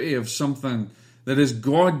and the beauty of something that is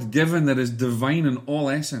God-given, that is divine in all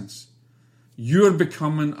essence. You're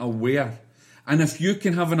becoming aware. And if you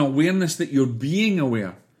can have an awareness that you're being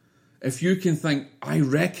aware, if you can think, I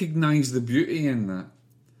recognize the beauty in that,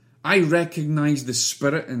 I recognize the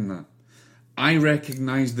spirit in that, I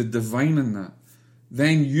recognize the divine in that,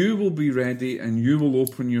 then you will be ready and you will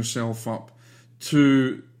open yourself up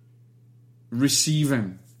to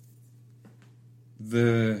receiving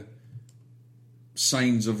the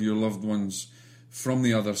signs of your loved ones from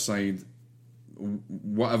the other side,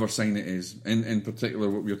 whatever sign it is. In particular,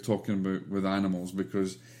 what we're talking about with animals,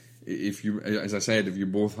 because if you, as I said, if you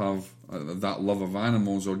both have that love of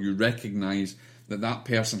animals, or you recognize that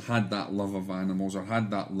person had that love of animals or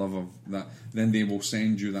had that love of that, then they will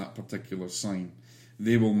send you that particular sign.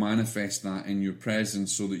 They will manifest that in your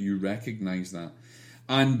presence so that you recognize that.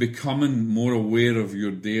 And becoming more aware of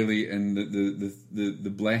your daily and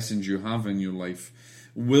the blessings you have in your life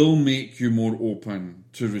will make you more open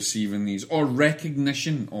to receiving these, or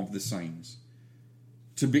recognition of the signs.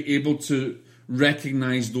 To be able to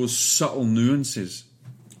recognize those subtle nuances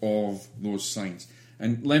of those signs.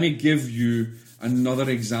 And let me give you another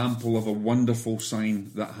example of a wonderful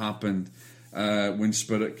sign that happened when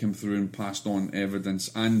Spirit came through and passed on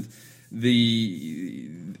evidence. And the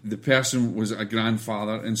person was a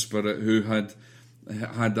grandfather in Spirit who had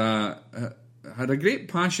a great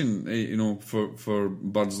passion, for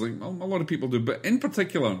birds, like a lot of people do. But in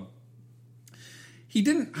particular, he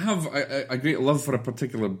didn't have a great love for a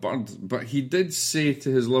particular bird, but he did say to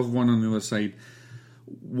his loved one on the other side,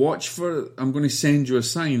 I'm going to send you a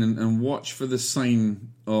sign, and watch for the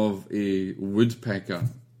sign of a woodpecker.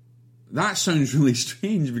 That sounds really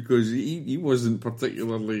strange because he wasn't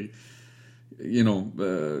particularly,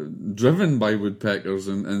 driven by woodpeckers,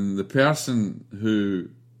 and the person who,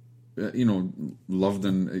 loved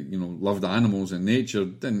animals and nature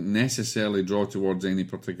didn't necessarily draw towards any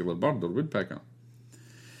particular bird or woodpecker.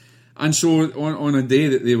 And so on a day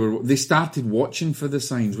that they started watching for the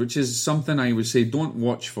signs, which is something I would say, don't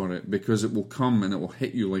watch for it, because it will come and it will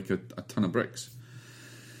hit you like a ton of bricks.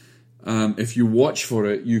 If you watch for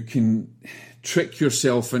it, you can trick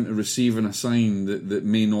yourself into receiving a sign that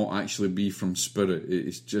may not actually be from spirit.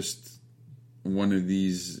 It's just one of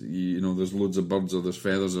these, there's loads of birds or there's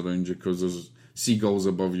feathers around you because there's seagulls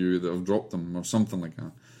above you that have dropped them or something like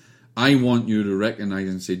that. I want you to recognise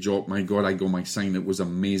and say, Jock, my God, I got my sign. It was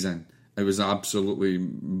amazing. It was absolutely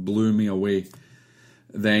blew me away.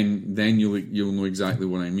 Then you'll know exactly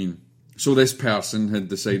what I mean. So this person had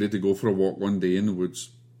decided to go for a walk one day in the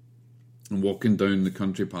woods, and walking down the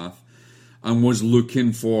country path, and was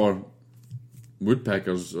looking for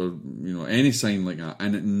woodpeckers or any sign like that,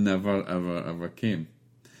 and it never ever ever came.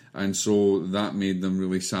 And so that made them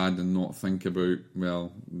really sad and not think about,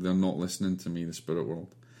 well, they're not listening to me, the spirit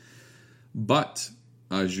world. But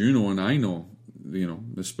as you know and I know,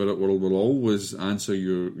 the spirit world will always answer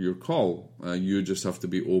your call. You just have to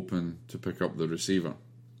be open to pick up the receiver.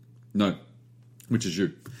 Now, which is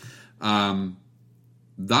you.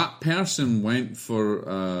 That person went for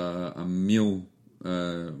a meal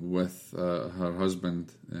with her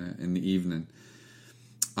husband in the evening,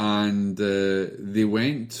 and they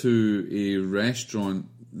went to a restaurant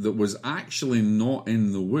that was actually not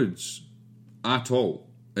in the woods at all.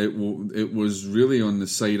 It was really on the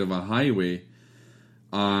side of a highway,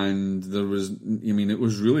 and it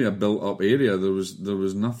was really a built-up area. There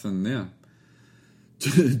was nothing there.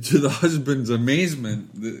 To the husband's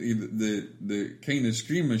amazement, the kind of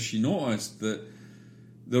scream as she noticed that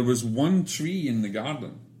there was one tree in the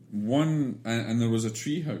garden, and there was a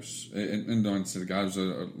tree house in the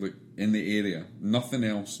garden, like in the area. Nothing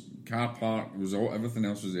else. Car park everything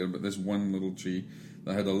else was there, but this one little tree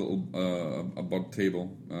that had a little a bird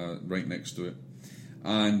table right next to it,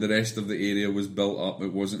 and the rest of the area was built up.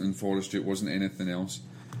 It wasn't in forestry. It wasn't anything else,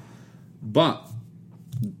 but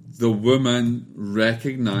the woman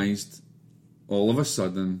recognised all of a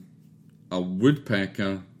sudden a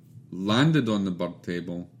woodpecker landed on the bird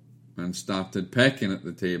table and started pecking at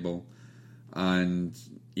the table and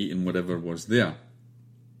eating whatever was there.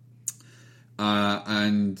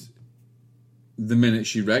 And the minute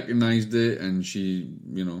she recognised it, and she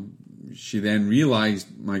then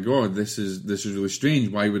realised, my God, this is really strange.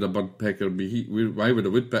 Why would a woodpecker be here? Why would a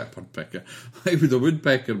woodpecker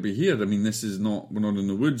be here? I mean, we're not in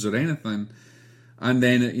the woods or anything. And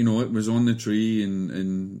then it was on the tree,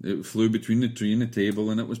 and it flew between the tree and the table,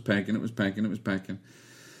 and it was pecking.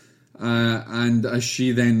 And as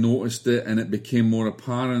she then noticed it, and it became more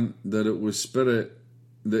apparent that it was spirit,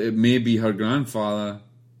 that it may be her grandfather,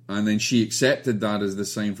 and then she accepted that as the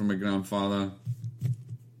sign from her grandfather.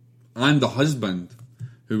 And the husband,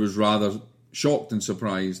 who was rather shocked and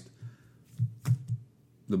surprised,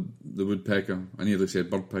 the woodpecker, I nearly said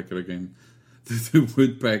birdpecker again, the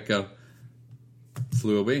woodpecker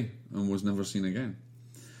flew away and was never seen again.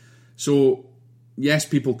 So, yes,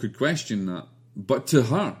 people could question that, but to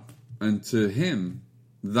her and to him,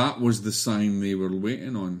 that was the sign they were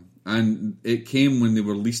waiting on. And it came when they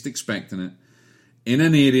were least expecting it, in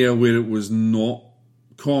an area where it was not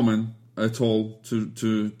common at all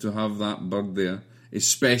to have that bird there,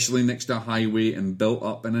 especially next to a highway and built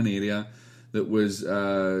up in an area that was,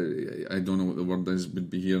 I don't know what the word would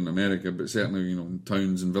be here in America, but certainly,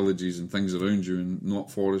 towns and villages and things around you, and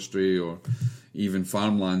not forestry or even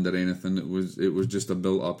farmland or anything. It was just a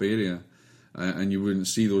built up area, and you wouldn't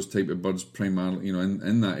see those type of birds primarily,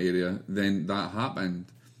 in that area. Then that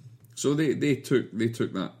happened, so they took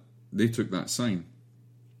that sign.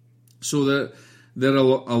 So there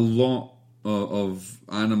are a lot of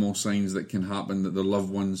animal signs that can happen that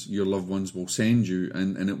your loved ones will send you,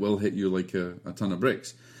 and it will hit you like a ton of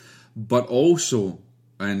bricks. But also,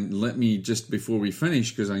 and let me just before we finish,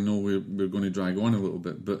 because I know we're going to drag on a little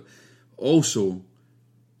bit, but also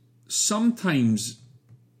sometimes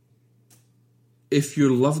if your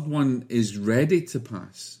loved one is ready to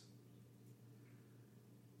pass,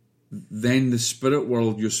 then the spirit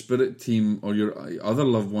world, your spirit team, or your other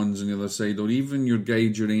loved ones on the other side, or even your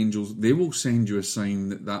guides, your angels, they will send you a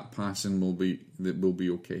sign that passing will be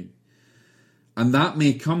okay. And that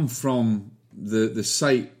may come from the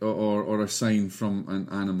sight or a sign from an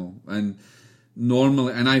animal. And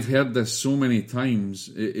normally, and I've heard this so many times,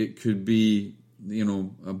 it could be,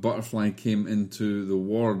 a butterfly came into the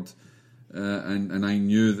ward, and I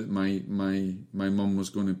knew that my mum was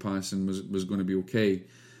going to pass and was going to be okay.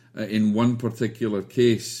 In one particular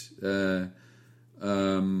case, when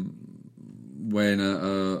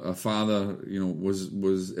a father,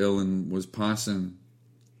 was ill and was passing,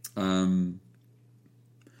 on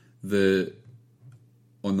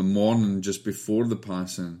the morning just before the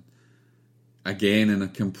passing, again in a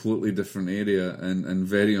completely different area and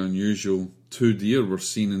very unusual, 2 deer were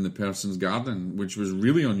seen in the person's garden, which was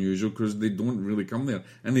really unusual because they don't really come there,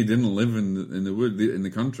 and they didn't live in the wood, in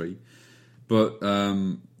the country. But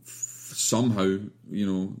somehow,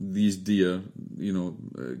 these deer,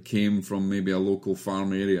 came from maybe a local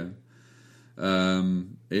farm area.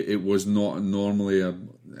 It was not normally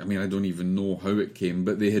I don't even know how it came,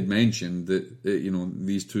 but they had mentioned that,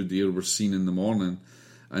 these 2 deer were seen in the morning,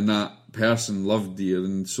 and that person loved deer,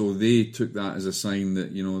 and so they took that as a sign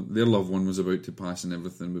that, their loved one was about to pass and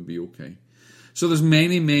everything would be okay. So there's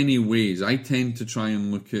many, many ways. I tend to try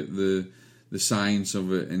and look at the science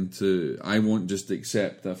of it I won't just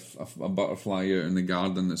accept a butterfly out in the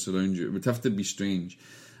garden that's around you. It would have to be strange.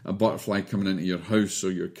 A butterfly coming into your house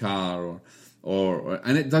or your car or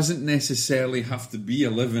and it doesn't necessarily have to be a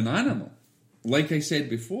living animal. Like I said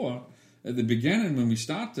before, at the beginning when we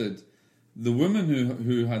started, the woman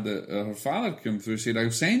who had her father come through said,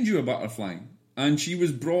 "I'll send you a butterfly," and she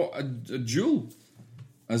was brought a jewel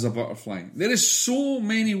as a butterfly. There is so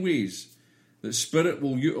many ways that spirit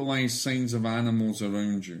will utilise signs of animals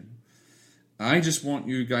around you. I just want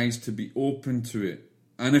you guys to be open to it.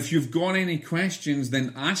 And if you've got any questions,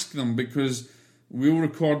 then ask them, because we'll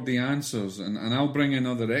record the answers and I'll bring in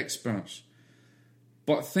other experts.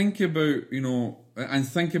 But think about,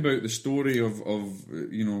 think about the story of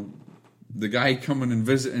the guy coming and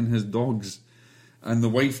visiting his dogs and the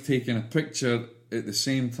wife taking a picture at the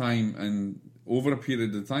same time and over a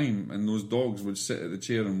period of time, and those dogs would sit at the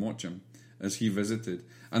chair and watch him as he visited.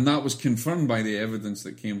 And that was confirmed by the evidence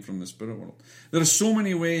that came from the spirit world. There are so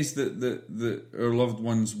many ways that our loved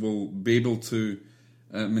ones will be able to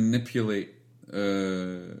manipulate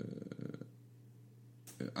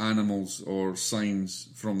animals or signs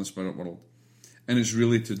from the spirit world. And it's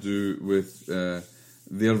really to do with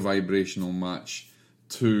their vibrational match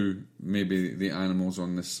to maybe the animals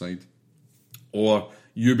on this side. Or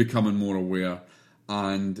you becoming more aware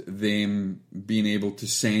and them being able to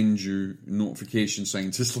send you notification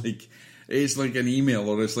signs. It's like an email,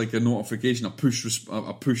 or it's like a notification, a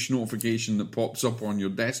push notification that pops up on your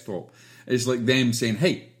desktop. It's like them saying,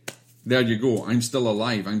 "Hey, there you go, I'm still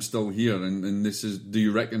alive, I'm still here, and this is, do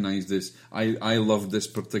you recognize this? I love this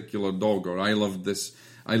particular dog, or I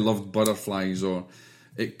loved butterflies," or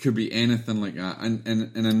it could be anything like that.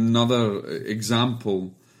 And another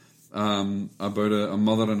example, about a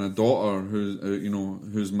mother and a daughter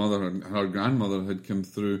whose mother and her grandmother had come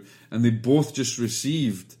through, and they both just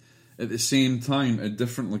received at the same time at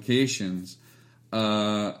different locations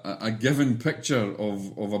a given picture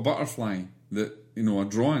of a butterfly, that a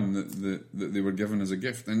drawing that they were given as a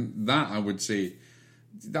gift. And that, I would say,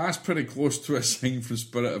 that's pretty close to a sign from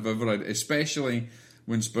spirit I've ever had, especially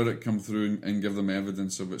when spirit come through and give them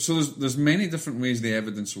evidence of it. So there's many different ways the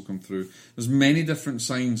evidence will come through. There's many different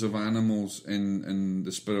signs of animals in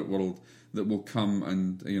the spirit world that will come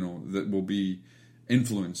and, that will be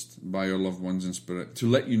influenced by your loved ones in spirit, to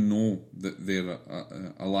let you know that they're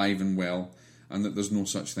alive and well, and that there's no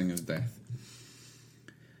such thing as death.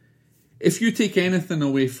 If you take anything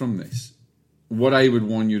away from this, what I would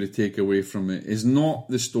want you to take away from it is not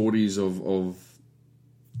the stories of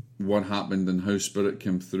what happened and how spirit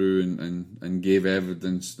came through and gave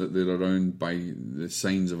evidence that they're around by the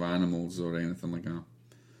signs of animals or anything like that,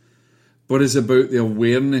 but it's about the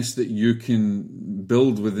awareness that you can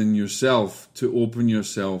build within yourself to open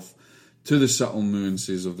yourself to the subtle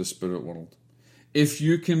nuances of the spirit world. If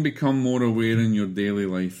you can become more aware in your daily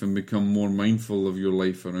life and become more mindful of your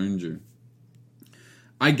life around you,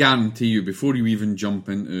 I guarantee you, before you even jump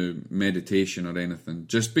into meditation or anything,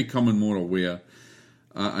 just becoming more aware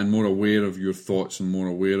and more aware of your thoughts and more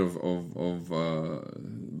aware of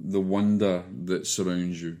the wonder that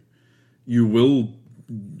surrounds you, you will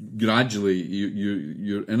gradually,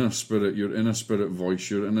 your inner spirit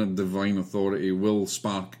voice, your inner divine authority will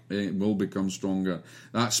spark, it will become stronger.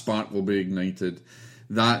 That spark will be ignited.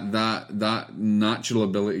 That natural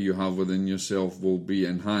ability you have within yourself will be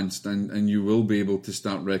enhanced, and you will be able to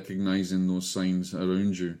start recognizing those signs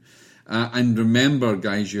around you. And remember,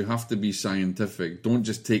 guys, you have to be scientific. Don't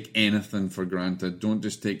just take anything for granted. Don't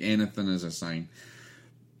just take anything as a sign,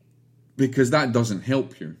 because that doesn't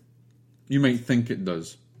help you. You might think it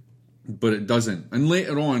does, but it doesn't. And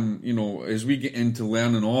later on, as we get into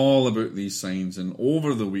learning all about these signs, and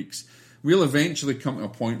over the weeks, we'll eventually come to a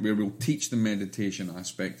point where we'll teach the meditation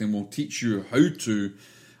aspect, and we'll teach you how to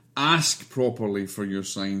ask properly for your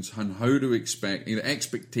signs and how to expect the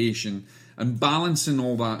expectation and balancing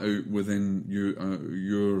all that out within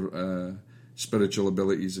your spiritual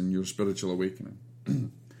abilities and your spiritual awakening.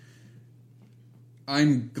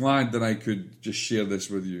 I'm glad that I could just share this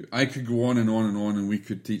with you. I could go on and on and on, and we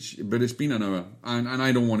could teach, but it's been an hour, and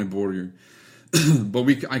I don't want to bore you.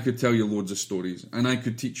 But I could tell you loads of stories, and I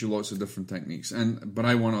could teach you lots of different techniques. But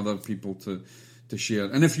I want other people to share.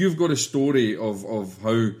 And if you've got a story of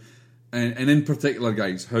how, and in particular,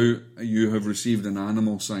 guys, how you have received an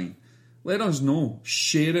animal sign, let us know.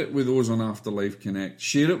 Share it with those on Afterlife Connect.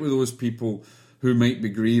 Share it with those people who might be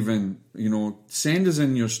grieving. Send us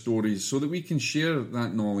in your stories so that we can share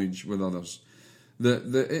that knowledge with others.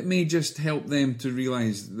 That it may just help them to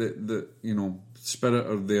realise that spirit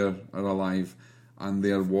are alive, and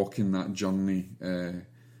they're walking that journey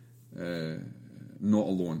not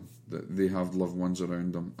alone. That they have loved ones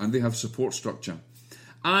around them, and they have support structure.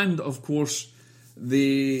 And of course,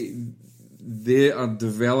 they are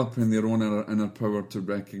developing their own inner power to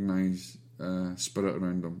recognise spirit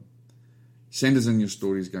around them. Send us in your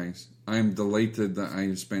stories, guys. I am delighted that I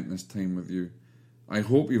have spent this time with you. I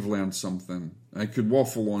hope you've learned something. I could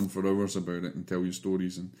waffle on for hours about it and tell you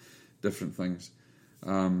stories and different things.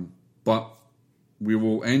 But we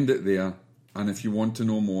will end it there. And if you want to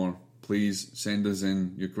know more, please send us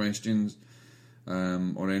in your questions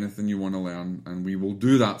or anything you want to learn, and we will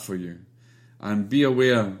do that for you. And be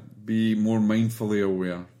aware, be more mindfully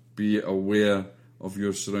aware, be aware of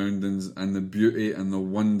your surroundings and the beauty and the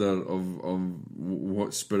wonder of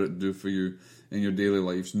what spirit do for you in your daily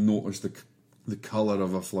lives. Notice the colour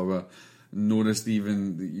of a flower. Notice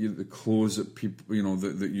even the clothes that people,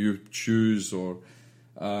 that you choose, or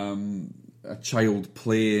a child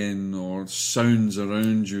playing, or sounds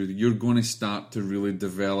around you. You're going to start to really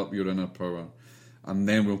develop your inner power, and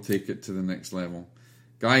then we'll take it to the next level.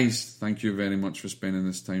 Guys, thank you very much for spending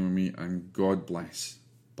this time with me, and God bless.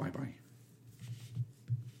 Bye-bye.